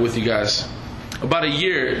example with you guys. About a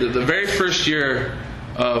year, the very first year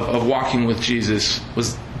of walking with Jesus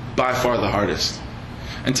was by far the hardest.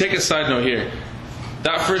 And take a side note here.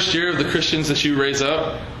 That first year of the Christians that you raise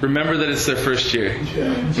up, remember that it's their first year.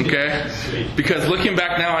 Okay? Because looking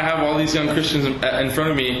back now, I have all these young Christians in front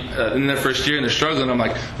of me in their first year and they're struggling. I'm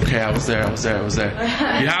like, okay, I was there.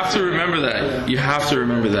 You have to remember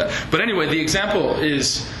that. But anyway, the example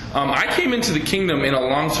is, I came into the kingdom in a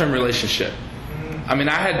long-term relationship. I mean,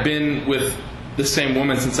 I had been with the same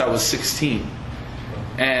woman since I was 16.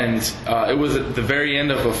 And it was at the very end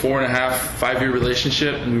of a 4.5, 5-year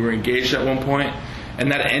relationship, and we were engaged at one point. And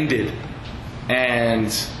that ended. And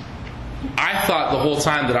I thought the whole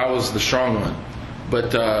time that I was the strong one.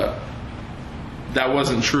 But that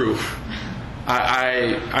wasn't true.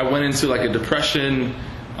 I went into like a depression.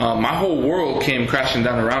 My whole world came crashing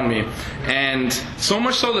down around me. And so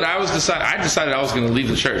much so that I decided I was going to leave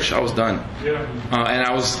the church. I was done. And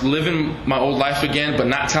I was living my old life again, but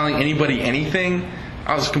not telling anybody anything.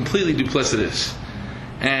 I was completely duplicitous.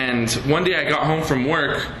 And one day I got home from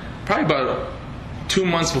work, probably about 2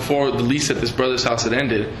 months before the lease at this brother's house had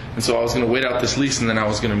ended. And so I was going to wait out this lease and then I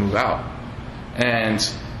was going to move out. And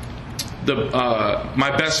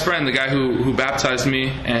my best friend, the guy who baptized me,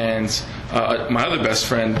 and my other best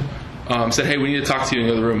friend said, hey, we need to talk to you in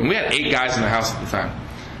the other room. And we had 8 guys in the house at the time.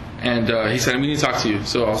 And he said, we need to talk to you.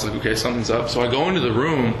 So I was like, okay, something's up. So I go into the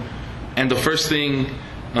room, and the first thing,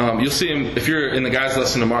 you'll see him, if you're in the guys'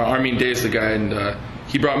 lesson tomorrow, Armin Day is the guy, and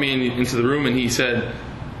he brought me into the room and he said,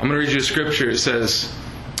 I'm going to read you a scripture. It says,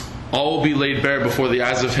 all will be laid bare before the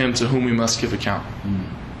eyes of him to whom we must give account. And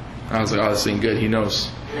I was like, oh, this ain't good. He knows.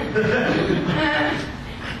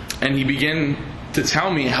 And he began to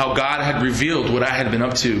tell me how God had revealed what I had been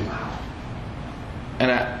up to.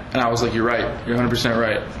 And I was like, you're right. You're 100%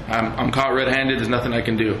 right. I'm caught red-handed. There's nothing I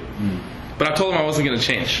can do. But I told him I wasn't going to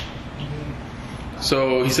change.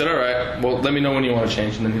 So he said, all right, well, let me know when you want to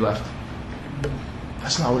change. And then he left.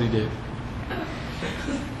 That's not what he did.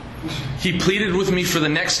 He pleaded with me for the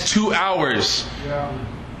next 2 hours,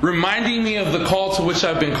 reminding me of the call to which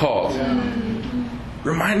I've been called,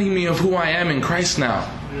 reminding me of who I am in Christ now.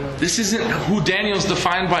 This isn't who Daniel's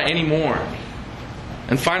defined by anymore.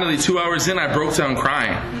 And finally, 2 hours in, I broke down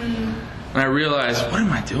crying. And I realized, what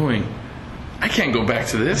am I doing? I can't go back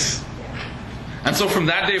to this. And so from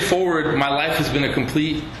that day forward, my life has been a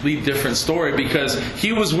completely different story because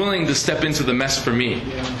he was willing to step into the mess for me.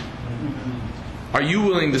 Are you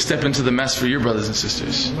willing to step into the mess for your brothers and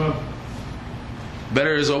sisters?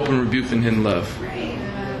 Better is open rebuke than hidden love.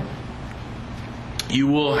 You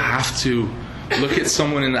will have to look at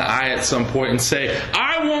someone in the eye at some point and say,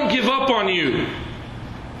 I won't give up on you.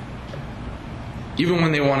 Even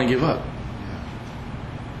when they want to give up.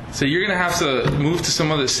 So you're going to have to move to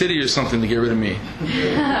some other city or something to get rid of me.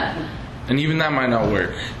 And even that might not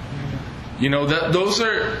work. You know, those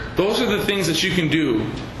are the things that you can do.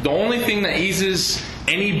 The only thing that eases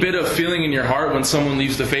any bit of feeling in your heart when someone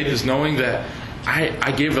leaves the faith is knowing that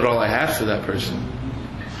I gave it all I had for that person.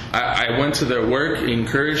 I went to their work,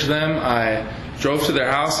 encouraged them. I drove to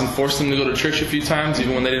their house and forced them to go to church a few times,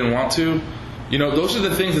 even when they didn't want to. You know, those are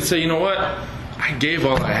the things that say, you know what? I gave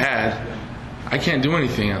all I had. I can't do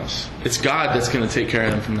anything else. It's God that's going to take care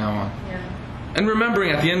of them from now on. And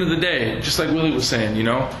remembering at the end of the day, just like Willie was saying, you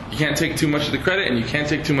know, you can't take too much of the credit and you can't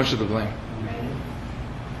take too much of the blame.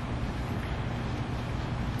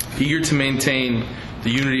 Eager to maintain the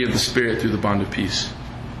unity of the Spirit through the bond of peace.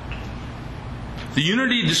 The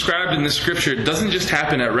unity described in this scripture doesn't just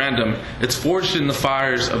happen at random. It's forged in the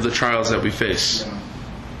fires of the trials that we face.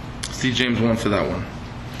 See James 1 for that one.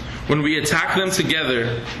 When we attack them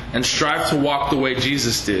together and strive to walk the way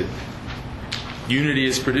Jesus did, unity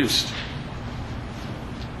is produced.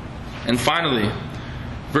 And finally,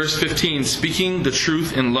 verse 15, speaking the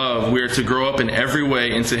truth in love, we are to grow up in every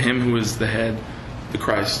way into Him who is the head, the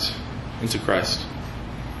Christ, into Christ.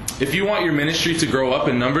 If you want your ministry to grow up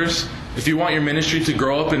in numbers, If you want your ministry to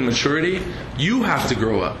grow up in maturity, you have to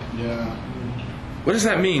grow up. Yeah. What does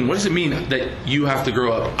that mean? What does it mean that you have to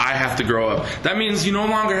grow up? I have to grow up. That means you no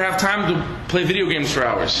longer have time to play video games for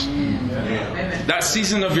hours. That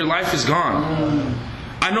season of your life is gone.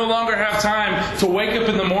 I no longer have time to wake up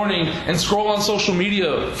in the morning and scroll on social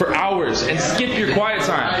media for hours and skip your quiet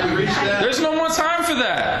time. There's no more time for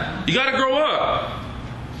that. You got to grow up.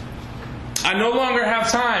 I no longer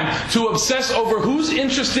have time to obsess over who's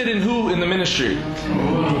interested in who in the ministry.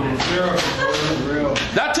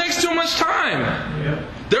 That takes too much time.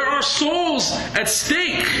 There are souls at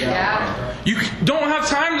stake. You don't have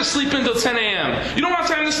time to sleep until 10 a.m. You don't have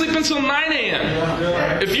time to sleep until 9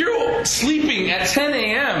 a.m. If you're sleeping at 10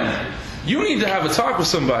 a.m., you need to have a talk with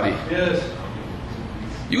somebody.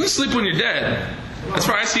 You can sleep when you're dead. That's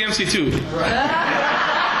for ICMC too.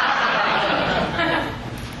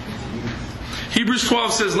 Hebrews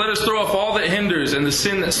 12 says, "Let us throw off all that hinders and the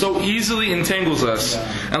sin that so easily entangles us,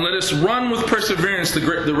 and let us run with perseverance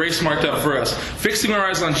the race marked out for us, fixing our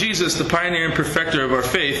eyes on Jesus, the pioneer and perfecter of our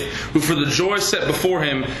faith, who for the joy set before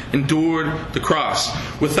him endured the cross."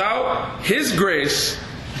 Without His grace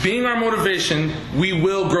being our motivation, we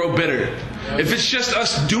will grow bitter. If it's just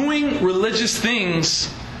us doing religious things,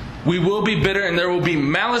 we will be bitter, and there will be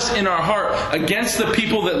malice in our heart against the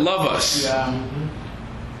people that love us.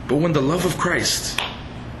 But when the love of Christ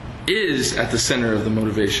is at the center of the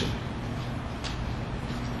motivation,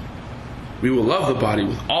 we will love the body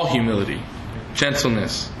with all humility,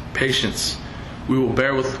 gentleness, patience. We will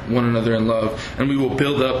bear with one another in love, and we will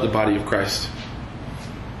build up the body of Christ.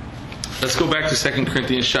 Let's go back to 2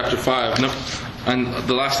 Corinthians chapter 5. And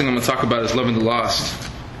the last thing I'm going to talk about is loving the lost.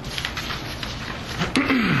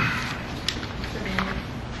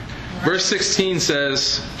 Verse 16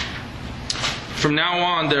 says, "From now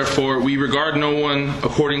on, therefore, we regard no one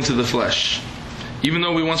according to the flesh. Even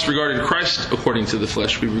though we once regarded Christ according to the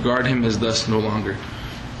flesh, we regard Him as thus no longer."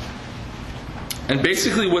 And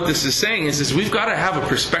basically what this is saying is we've got to have a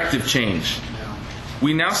perspective change.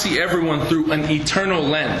 We now see everyone through an eternal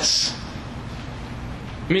lens.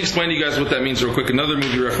 Let me explain to you guys what that means real quick. Another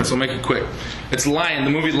movie reference, I'll make it quick. It's Lion,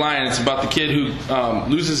 the movie Lion. It's about the kid who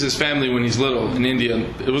loses his family when he's little in India.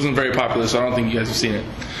 It wasn't very popular, so I don't think you guys have seen it.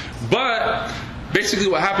 But basically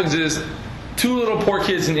what happens is two little poor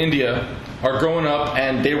kids in India are growing up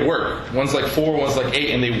and they work. One's like 4, one's like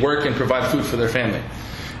 8, and they work and provide food for their family.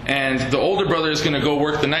 And the older brother is going to go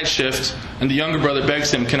work the night shift, and the younger brother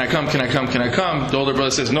begs him, "Can I come, can I come, can I come?" The older brother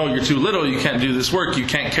says, "No, you're too little, you can't do this work, you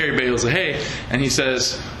can't carry bales of hay." And he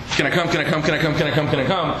says, "Can I come, can I come, can I come, can I come, can I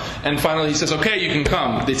come?" And finally he says, "Okay, you can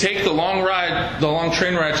come." They take the long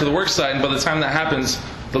train ride to the work site, and by the time that happens,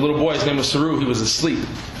 the little boy, his name was Saru, he was asleep.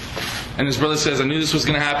 And his brother says, "I knew this was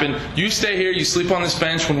going to happen. You stay here, you sleep on this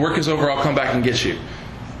bench. When work is over, I'll come back and get you."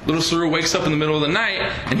 Little Saru wakes up in the middle of the night,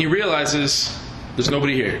 and he realizes there's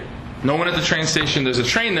nobody here. No one at the train station. There's a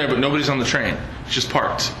train there, but nobody's on the train. It's just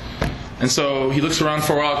parked. And so he looks around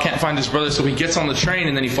for a while, can't find his brother, so he gets on the train,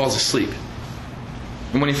 and then he falls asleep.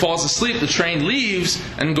 And when he falls asleep, the train leaves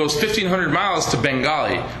and goes 1,500 miles to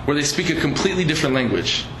Bengali, where they speak a completely different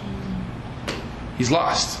language. He's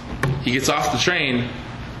lost. He gets off the train.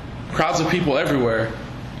 Crowds of people everywhere.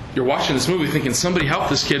 You're watching this movie thinking, somebody help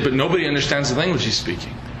this kid, but nobody understands the language he's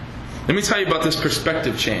speaking. Let me tell you about this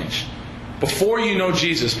perspective change. Before you know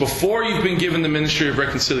Jesus, before you've been given the ministry of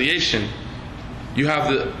reconciliation, you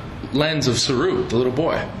have the lens of Saru, the little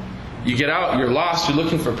boy. You get out, you're lost, you're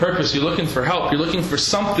looking for purpose, you're looking for help, you're looking for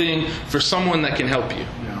something, for someone that can help you.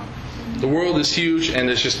 The world is huge, and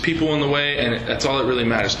there's just people in the way, and that's all that really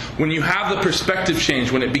matters. When you have the perspective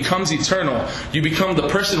change, when it becomes eternal, you become the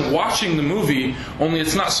person watching the movie, only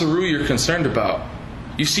it's not Saru you're concerned about.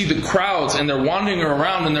 You see the crowds, and they're wandering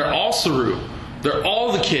around, and they're all Saru. They're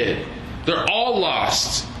all the kid. They're all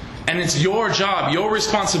lost. And it's your job, your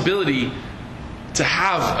responsibility to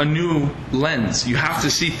have a new lens. You have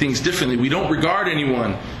to see things differently. We don't regard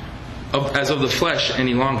anyone as of the flesh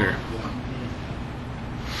any longer.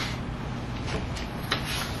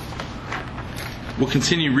 We'll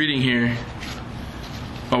continue reading here.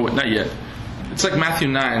 Oh, not yet. It's like Matthew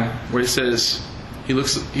 9, where he says,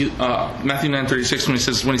 Matthew 9:36, when he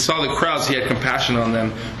says, when he saw the crowds, he had compassion on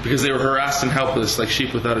them because they were harassed and helpless, like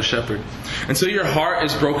sheep without a shepherd. And so your heart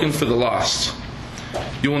is broken for the lost.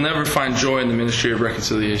 You will never find joy in the ministry of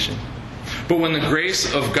reconciliation. But when the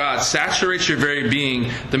grace of God saturates your very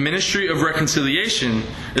being, the ministry of reconciliation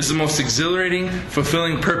is the most exhilarating,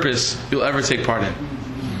 fulfilling purpose you'll ever take part in.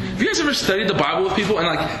 Have you guys ever studied the Bible with people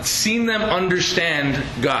and seen them understand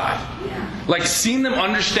God? Seen them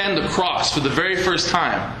understand the cross for the very first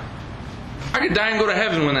time? I could die and go to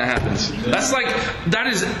heaven when that happens. That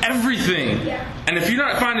is everything. And if you're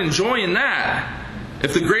not finding joy in that,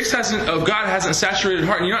 if the grace of God hasn't saturated your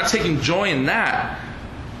heart and you're not taking joy in that,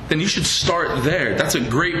 then you should start there. That's a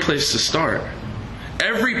great place to start.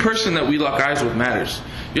 Every person that we lock eyes with matters.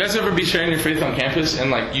 You guys ever be sharing your faith on campus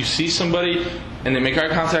and you see somebody and they make eye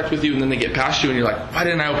contact with you and then they get past you and you're like, why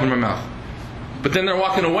didn't I open my mouth? But then they're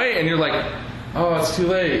walking away and you're like, oh, it's too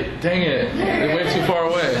late. Dang it. They're way too far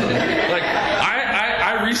away.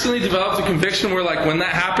 I recently developed a conviction where when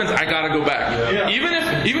that happens, I gotta go back. Yeah. Even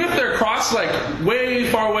if they're across way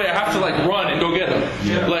far away, I have to run and go get them.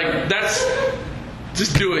 Yeah.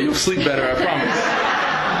 Just do it. You'll sleep better, I promise.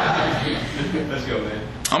 Let's go, man.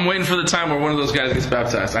 I'm waiting for the time where one of those guys gets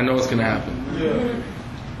baptized. I know it's gonna happen. Yeah.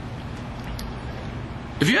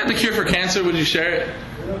 If you had the cure for cancer, would you share it?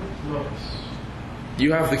 No.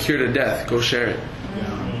 You have the cure to death. Go share it.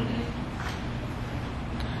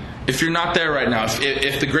 If you're not there right now,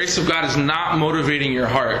 if the grace of God is not motivating your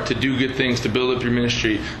heart to do good things, to build up your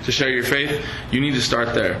ministry, to share your faith, you need to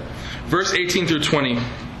start there. Verse 18 through 20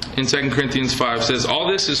 in 2 Corinthians 5 says,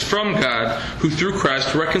 all this is from God, who through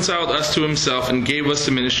Christ reconciled us to himself and gave us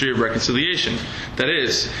the ministry of reconciliation. That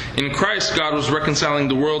is, in Christ God was reconciling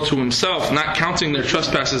the world to himself, not counting their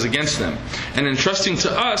trespasses against them, and entrusting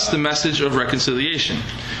to us the message of reconciliation.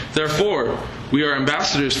 Therefore, we are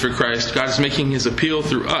ambassadors for Christ. God is making his appeal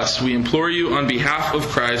through us. We implore you on behalf of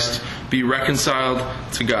Christ, be reconciled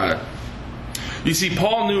to God. You see,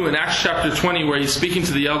 Paul knew in Acts chapter 20 where he's speaking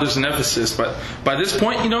to the elders in Ephesus, but by this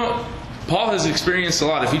point, Paul has experienced a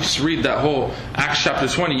lot. If you just read that whole Acts chapter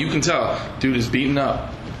 20, you can tell, dude is beaten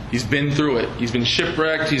up. He's been through it. He's been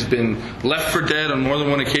shipwrecked. He's been left for dead on more than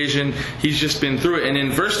one occasion. He's just been through it. And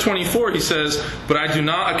in verse 24, he says, but I do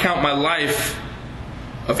not account my life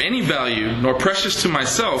of any value, nor precious to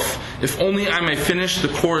myself, if only I may finish the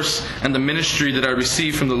course and the ministry that I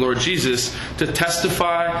received from the Lord Jesus, to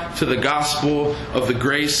testify to the gospel of the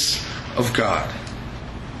grace of God.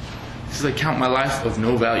 He says, I count my life of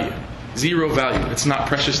no value. Zero value. It's not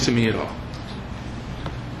precious to me at all.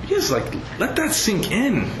 He's let that sink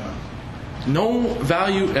in. No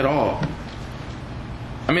value at all.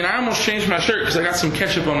 I mean, I almost changed my shirt because I got some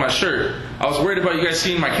ketchup on my shirt. I was worried about you guys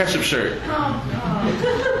seeing my ketchup shirt.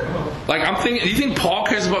 I'm thinking, do you think Paul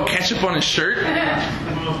cares about ketchup on his shirt?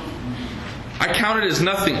 I count it as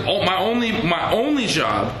nothing. My only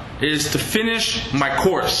job is to finish my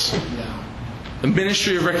course. The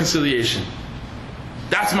ministry of reconciliation.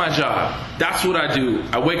 That's my job. That's what I do.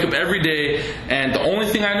 I wake up every day and the only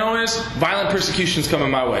thing I know is violent persecution's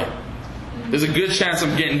coming my way. There's a good chance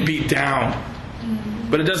I'm getting beat down.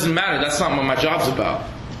 But it doesn't matter. That's not what my job's about.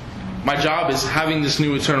 My job is having this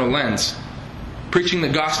new eternal lens. Preaching the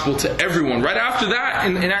gospel to everyone. Right after that,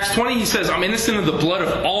 in Acts 20, he says, I'm innocent of the blood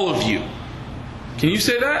of all of you. Can you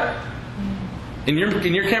say that? In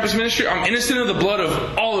your campus ministry, I'm innocent of the blood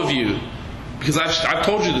of all of you. Because I've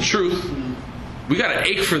told you the truth. We got to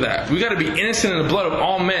ache for that. We got to be innocent of the blood of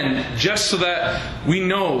all men just so that we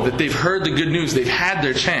know that they've heard the good news. They've had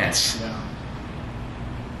their chance.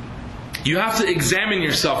 You have to examine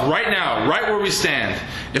yourself right now, right where we stand.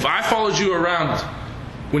 If I followed you around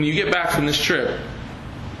when you get back from this trip,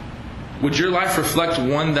 would your life reflect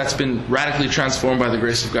one that's been radically transformed by the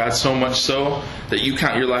grace of God, so much so that you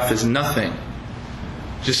count your life as nothing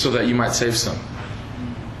just so that you might save some?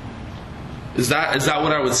 Is that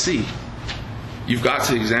what I would see? You've got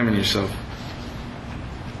to examine yourself.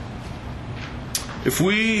 If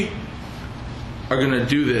we are going to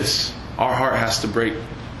do this, our heart has to break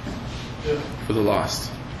for the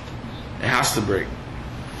lost. It has to break.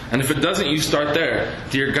 And if it doesn't, you start there.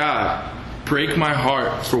 Dear God, break my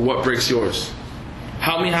heart for what breaks yours.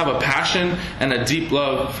 Help me have a passion and a deep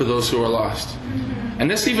love for those who are lost.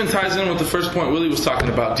 And this even ties in with the first point Willie was talking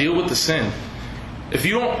about. Deal with the sin. If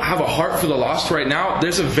you don't have a heart for the lost right now,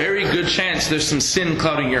 there's a very good chance there's some sin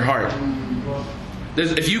clouding your heart.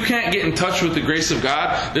 If you can't get in touch with the grace of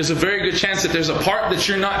God, there's a very good chance that there's a part that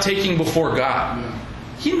you're not taking before God.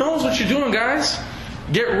 He knows what you're doing, guys.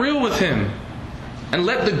 Get real with Him. And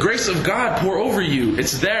let the grace of God pour over you.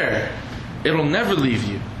 It's there. It'll never leave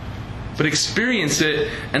you. But experience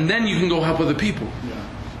it, and then you can go help other people.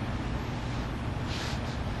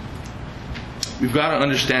 We've got to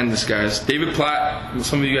understand this, guys. David Platt,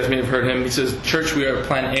 some of you guys may have heard him, he says, church, we are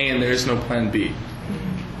plan A and there is no plan B.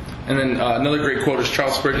 And then another great quote is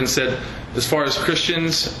Charles Spurgeon said, as far as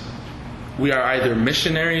Christians, we are either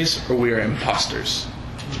missionaries or we are imposters.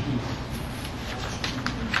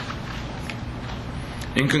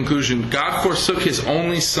 In conclusion, God forsook His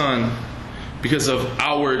only Son because of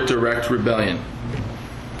our direct rebellion.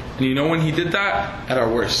 And you know when He did that? At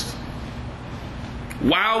our worst.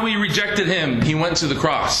 While we rejected him, he went to the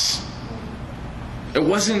cross. It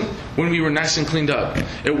wasn't when we were nice and cleaned up.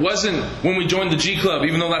 It wasn't when we joined the G Club,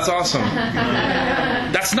 even though that's awesome.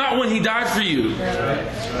 That's not when he died for you.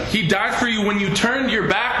 He died for you when you turned your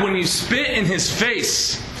back, when you spit in his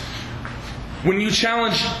face, when you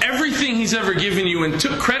challenged everything he's ever given you and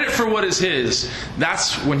took credit for what is his.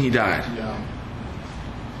 That's when he died.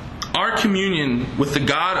 Our communion with the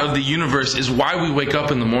God of the universe is why we wake up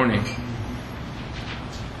in the morning.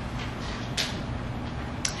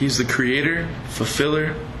 He's the creator,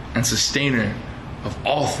 fulfiller, and sustainer of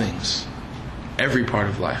all things, every part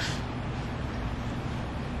of life.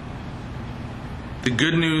 The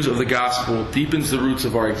good news of the gospel deepens the roots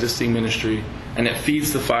of our existing ministry, and it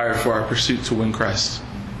feeds the fire for our pursuit to win Christ.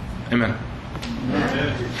 Amen.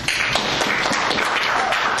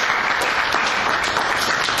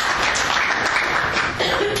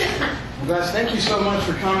 Well, guys, thank you so much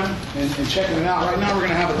for coming and checking it out. Right now, we're going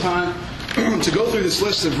to have a time to go through this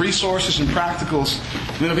list of resources and practicals.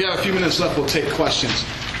 And then if we have a few minutes left, we'll take questions.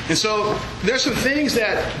 And so there's some things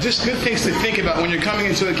just good things to think about when you're coming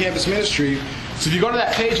into a campus ministry. So if you go to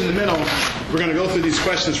that page in the middle, we're going to go through these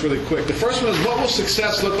questions really quick. The first one is, what will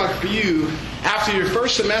success look like for you after your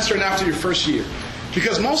first semester and after your first year?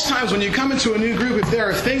 Because most times when you come into a new group, if there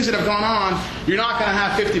are things that have gone on, you're not going to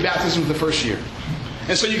have 50 baptisms the first year.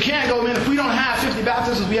 And so you can't go, man, if we don't have 50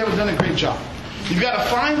 baptisms, we haven't done a great job. You've got to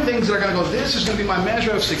find things that are going to go, this is going to be my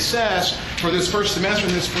measure of success for this first semester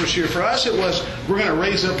and this first year. For us, it was, we're going to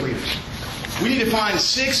raise up leaders. We need to find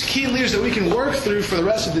 6 key leaders that we can work through for the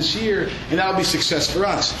rest of this year, and that will be success for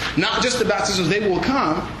us. Not just the baptisms, they will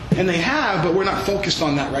come, and they have, but we're not focused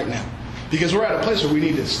on that right now. Because we're at a place where we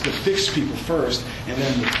need to fix people first and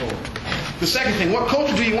then move forward. The second thing, what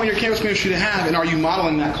culture do you want your campus ministry to have, and are you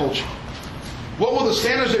modeling that culture? What will the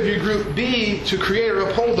standards of your group be to create or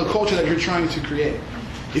uphold the culture that you're trying to create?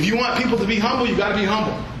 If you want people to be humble, you've got to be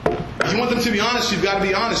humble. If you want them to be honest, you've got to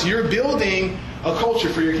be honest. You're building a culture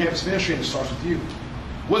for your campus ministry, and it starts with you.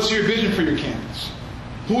 What's your vision for your campus?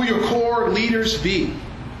 Who will your core leaders be?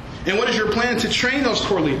 And what is your plan to train those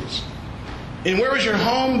core leaders? And where is your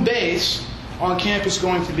home base on campus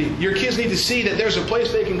going to be? Your kids need to see that there's a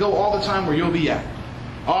place they can go all the time where you'll be at.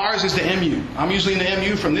 Ours is the MU. I'm usually in the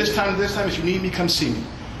MU from this time to this time. If you need me, come see me.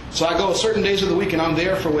 So I go certain days of the week and I'm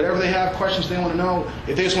there for whatever they have, questions they want to know.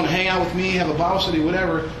 If they just want to hang out with me, have a Bible study,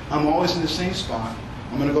 whatever, I'm always in the same spot.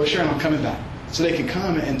 I'm going to go share and I'm coming back. So they can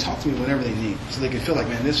come and talk to me whenever they need. So they can feel like,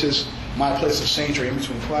 man, this is my place of sanctuary in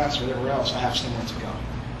between class or whatever else. I have somewhere to go.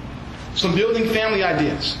 Some building family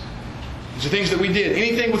ideas. These are things that we did.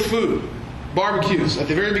 Anything with food. Barbecues. At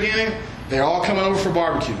the very beginning, they're all coming over for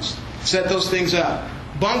barbecues. Set those things up.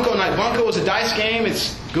 Bunko night. Bunko is a dice game.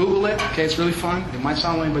 Google it. Okay, it's really fun. It might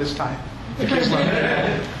sound lame, but it's tight. The kids love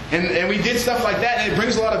it. And we did stuff like that, and it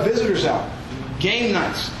brings a lot of visitors out. Game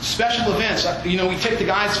nights, special events. We take the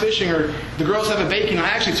guys fishing, or the girls have a baking. I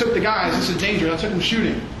actually took the guys. This is dangerous. I took them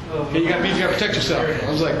shooting. Okay, you got to protect yourself.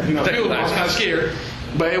 I was like, I was kind of scared,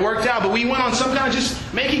 but it worked out. But we went on some kind of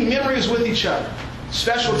just making memories with each other,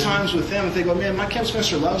 special times with them. And they go, man, my campus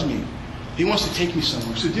minister loves me. He wants to take me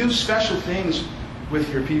somewhere. So do special things with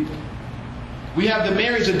your people. We have the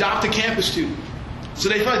marrieds adopt a campus student. So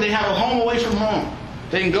they feel like they have a home away from home.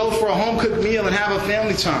 They can go for a home-cooked meal and have a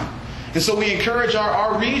family time. And so we encourage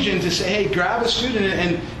our region to say, hey, grab a student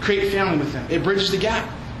and create family with them. It bridges the gap.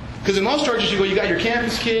 Because in most churches, you got your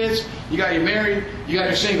campus kids, you got your married, you got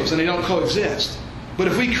your singles, and they don't coexist. But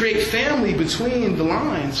if we create family between the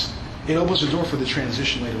lines, it opens the door for the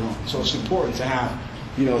transition later on. So it's important to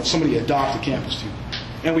have, somebody adopt a campus student.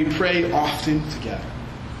 And we pray often together.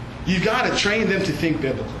 You've got to train them to think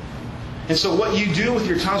biblically. And so what you do with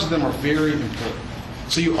your times with them are very important.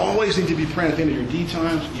 So you always need to be praying at the end of your D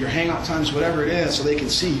times, your hangout times, whatever it is, so they can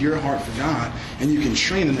see your heart for God, and you can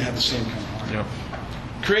train them to have the same kind of heart. Yep.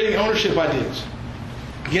 Creating ownership ideas.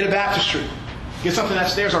 Get a baptistry. Get something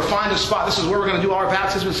that's theirs, or find a spot. This is where we're going to do our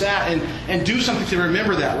baptisms at, and do something to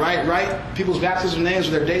remember that, right? Write people's baptism names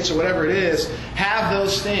or their dates or whatever it is. Have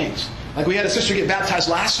those things. Like we had a sister get baptized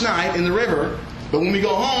last night in the river, but when we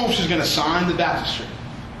go home, she's going to sign the baptistry.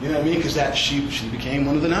 You know what I mean? Because she became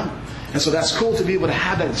one of the number. And so that's cool to be able to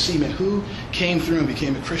have that and see, man, who came through and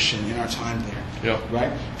became a Christian in our time there. Yep.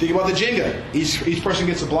 Right? Think about the Jenga. Each person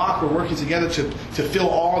gets a block. We're working together to fill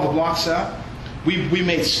all the blocks up. We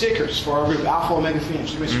made stickers for our group, Alpha Omega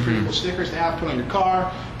Phoenix. We made some pretty cool stickers to have put on your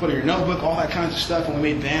car, put on your notebook, all that kinds of stuff. And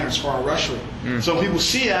we made banners for our rush week. So when people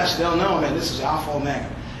see us, they'll know, man, this is Alpha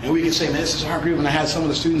Omega. And we can say, man, this is our group. And I had some of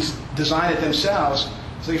the students design it themselves.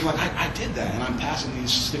 So you feel like, I did that. And I'm passing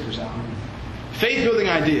these stickers out. Faith-building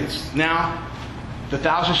ideas. Now, the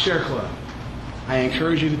 1,000 Share Club. I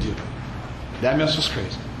encourage you to do it. That mess was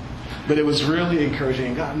crazy. But it was really encouraging,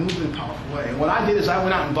 and God moved in a powerful way. And what I did is I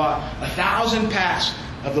went out and bought 1,000 packs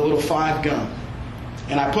of the little 5 gum.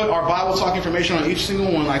 And I put our Bible Talk information on each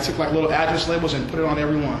single one. I took like little address labels and put it on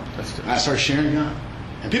every one. And I started sharing gum.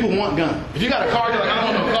 And people want gum. If you got a car, you're like, I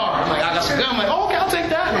don't want no car. I'm like, I got some gum. I'm like, oh, okay, I'll take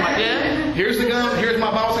that. And I'm like, yeah, here's the gum. Here's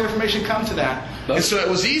my Bible Talk information. Come to that. And so it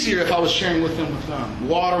was easier if I was sharing with them with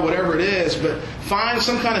water, whatever it is. But find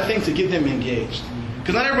some kind of thing to get them engaged.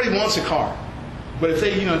 Because not everybody wants a car. But if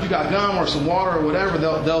they, if you got gum or some water or whatever,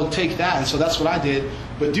 they'll take that. And so that's what I did.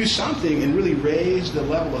 But do something and really raise the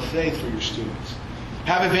level of faith for your students.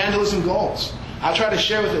 Have evangelism goals. I try to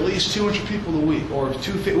share with at least 200 people a week, or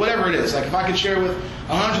 250, whatever it is. Like if I can share with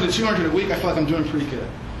 100 to 200 a week, I feel like I'm doing pretty good.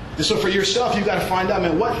 And so for yourself, you've got to find out,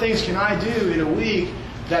 man, what things can I do in a week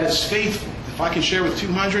that is faithful? If I can share with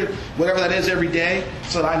 200, whatever that is every day,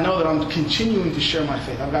 so that I know that I'm continuing to share my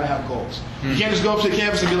faith. I've got to have goals. You can't just go up to the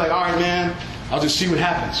campus and be like, all right, man, I'll just see what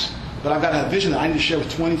happens. But I've got to have a vision that I need to share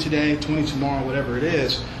with 20 today, 20 tomorrow, whatever it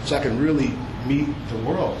is, so I can really meet the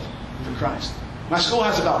world for Christ. My school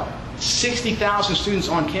has about 60,000 students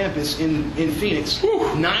on campus in Phoenix,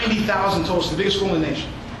 90,000 total. It's the biggest school in the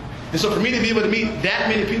nation. And so for me to be able to meet that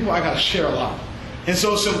many people, I got to share a lot. And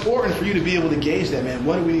so it's important for you to be able to gauge that, man.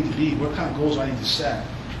 What do we need to be? What kind of goals do I need to set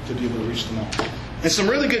to be able to reach them all? And some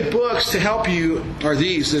really good books to help you are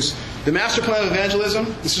these. There's The Master Plan of Evangelism.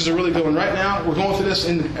 This is a really good one. Right now, we're going through this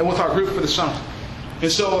with our group for the summer.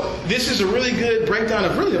 And so this is a really good breakdown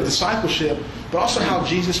of discipleship, but also how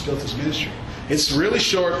Jesus built his ministry. It's really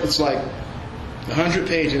short. It's like 100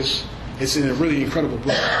 pages. It's in a really incredible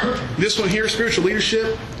book. This one here, Spiritual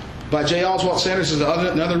Leadership by J. Oswald Sanders, is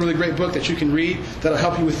another really great book that you can read that'll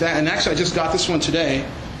help you with that. And actually, I just got this one today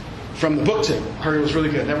from the book tip. I heard it was really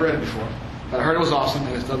good. Never read it before. But I heard it was awesome,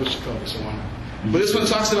 and it's W. Chicago, so why not? But this one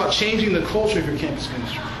talks about changing the culture of your campus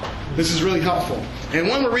ministry. This is really helpful. And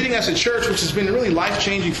one we're reading as a church, which has been really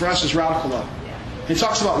life-changing for us, is Radical Love. It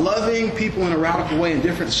talks about loving people in a radical way in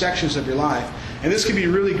different sections of your life. And this can be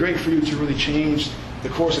really great for you to really change the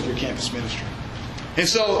course of your campus ministry. And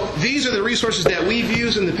so these are the resources that we've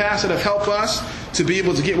used in the past that have helped us to be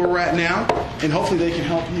able to get where we're at now. And hopefully they can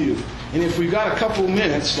help you. And if we've got a couple of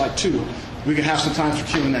minutes, like 2, we can have some time for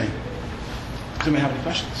Q&A. Does anybody have any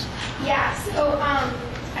questions? Yeah, so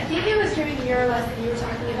I think it was during your lesson you were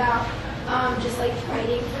talking about just like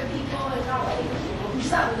fighting for people and not letting people,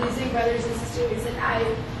 just not losing brothers and sisters. And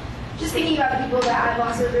I just thinking about the people that I've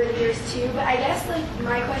lost over the years too. But I guess like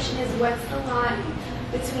my question is, what's the line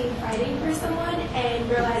between fighting for someone and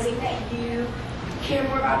realizing that you care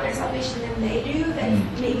more about their salvation than they do, that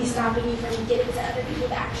maybe stopping you from getting to other people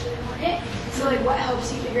that actually want it? So like what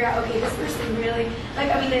helps you figure out, okay, this person really,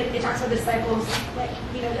 it talks about the disciples,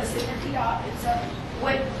 just sitting their feet off. And so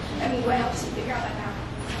what helps you figure out that now?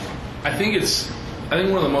 I think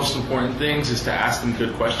one of the most important things is to ask them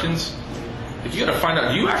good questions. Like you got to find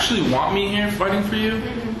out, do you actually want me here fighting for you?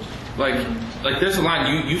 Like there's a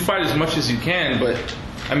line, you fight as much as you can, but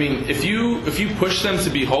if you push them to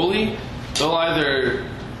be holy, they'll either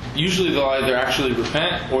actually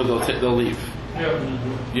repent or they'll leave.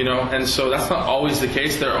 Yeah. And so that's not always the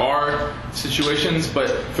case. There are situations, but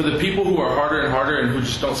for the people who are harder and harder and who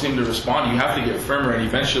just don't seem to respond, you have to get firmer, and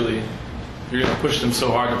eventually you're going to push them so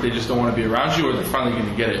hard that they just don't want to be around you, or they're finally going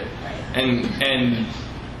to get it. And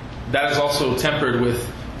that is also tempered with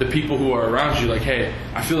the people who are around you. Like, hey,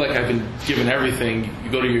 I feel like I've been given everything.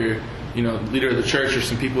 You go to your leader of the church or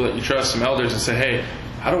some people that you trust, some elders, and say, hey,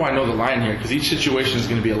 how do I know the line here? Because each situation is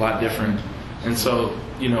going to be a lot different. And so,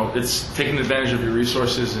 it's taking advantage of your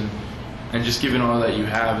resources and just giving all that you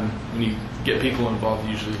have. And when you get people involved,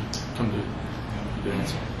 you usually come to a good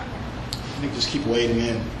answer. I think just keep wading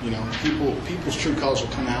in. People's true colors will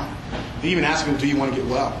come out. You even ask them, do you want to get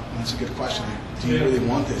well? That's a good question. Do you really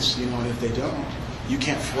want this? And if they don't, you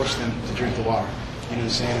can't force them to drink the water. You know what I'm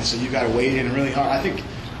saying? And so you got to wade in really hard. I think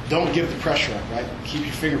don't give the pressure up, right? Keep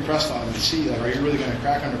your finger pressed on them and see, are you really going to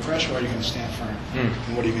crack under pressure, or are you going to stand firm? And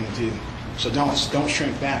what are you going to do? So don't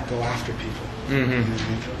shrink back. Go after people. Mm-hmm. It's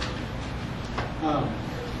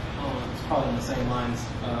probably on the same lines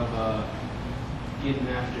of getting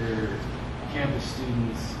after campus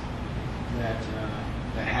students that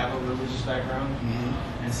have a religious background.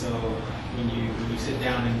 Mm-hmm. And so when you sit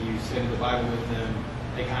down and you study the Bible with them,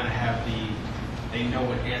 they kind of have they know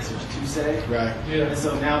what answers to say. Right. Yeah. And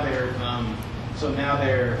so now they're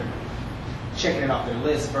checking it off their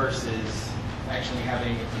list versus actually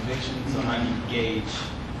having a conviction. So how do you gauge?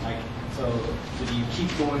 So do you keep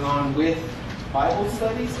going on with Bible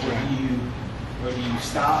studies, or do you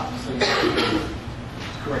stop so you can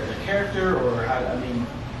correct their character, or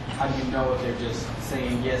how how do you know if they're just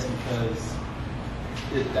saying yes because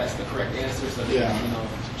that's the correct answer, so they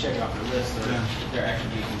check it off the list, or if they're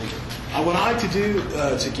actually being convicted? What I like to do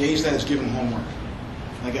to gauge that is give them homework.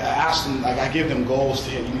 Like I ask them, like I give them goals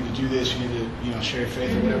to hit. You need to do this. You need to share your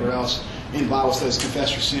faith or whatever else. In Bible studies,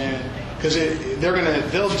 confess your sin, because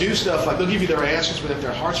they'll do stuff like they'll give you their answers, but if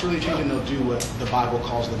their heart's really changing, they'll do what the Bible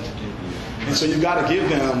calls them to do. And so you've got to give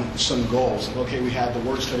them some goals. Like, okay, we have the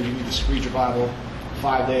word study. You need to read your Bible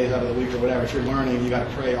 5 days out of the week or whatever. If you're learning, you got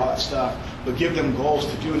to pray, all that stuff. But give them goals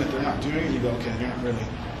to do, and if they're not doing it, you go, okay, you're not really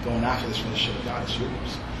going after this relationship with God. It's yours.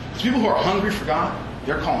 Because people who are hungry for God,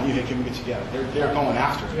 they're calling you, hey, can we get together? They're going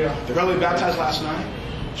after it. Yeah. The girl we baptized last night,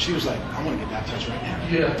 she was like, I want to get baptized right now.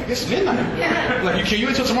 Yeah. I guess it's midnight. Yeah. Like, can you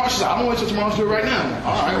wait till tomorrow? She's like, I don't wait till tomorrow to do it right now. I'm like,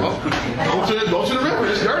 all right, well, go to the river.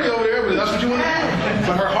 It's dirty over there, but that's what you want to do.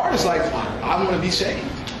 But her heart is like, I want to be saved.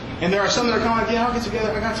 And there are some that are kind of like, yeah, I'll get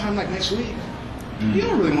together. I got time like next week. You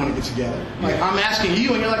don't really want to get together. Like, I'm asking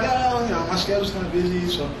you, and you're like, oh, my schedule's kind of busy,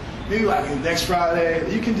 so maybe like next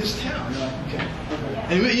Friday. You can just tell. You're like, okay.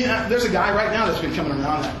 And there's a guy right now that's been coming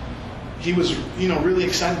around that he was, really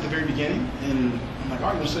excited at the very beginning, and I'm like, all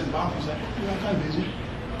right, you want to sit in the Bible? He's like, I'm kind of busy.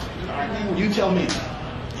 All right, man, well, you tell me.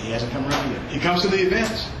 He hasn't come around yet. He comes to the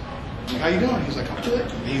events. I'm like, how you doing? He's like, I'm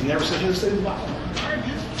good. He's never said he'll study the Bible. I'm like, all right,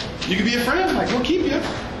 man. You can be a friend. Like, we'll keep you.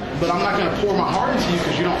 But I'm not going to pour my heart into you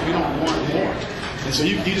because you don't want more. And so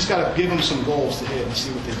you just got to give them some goals to hit and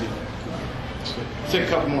see what they do. That's good. Let's take a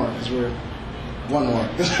couple more because we're one more.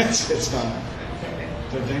 it's done.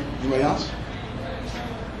 Everything? Anybody else?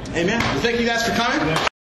 Amen. Well, thank you guys for coming.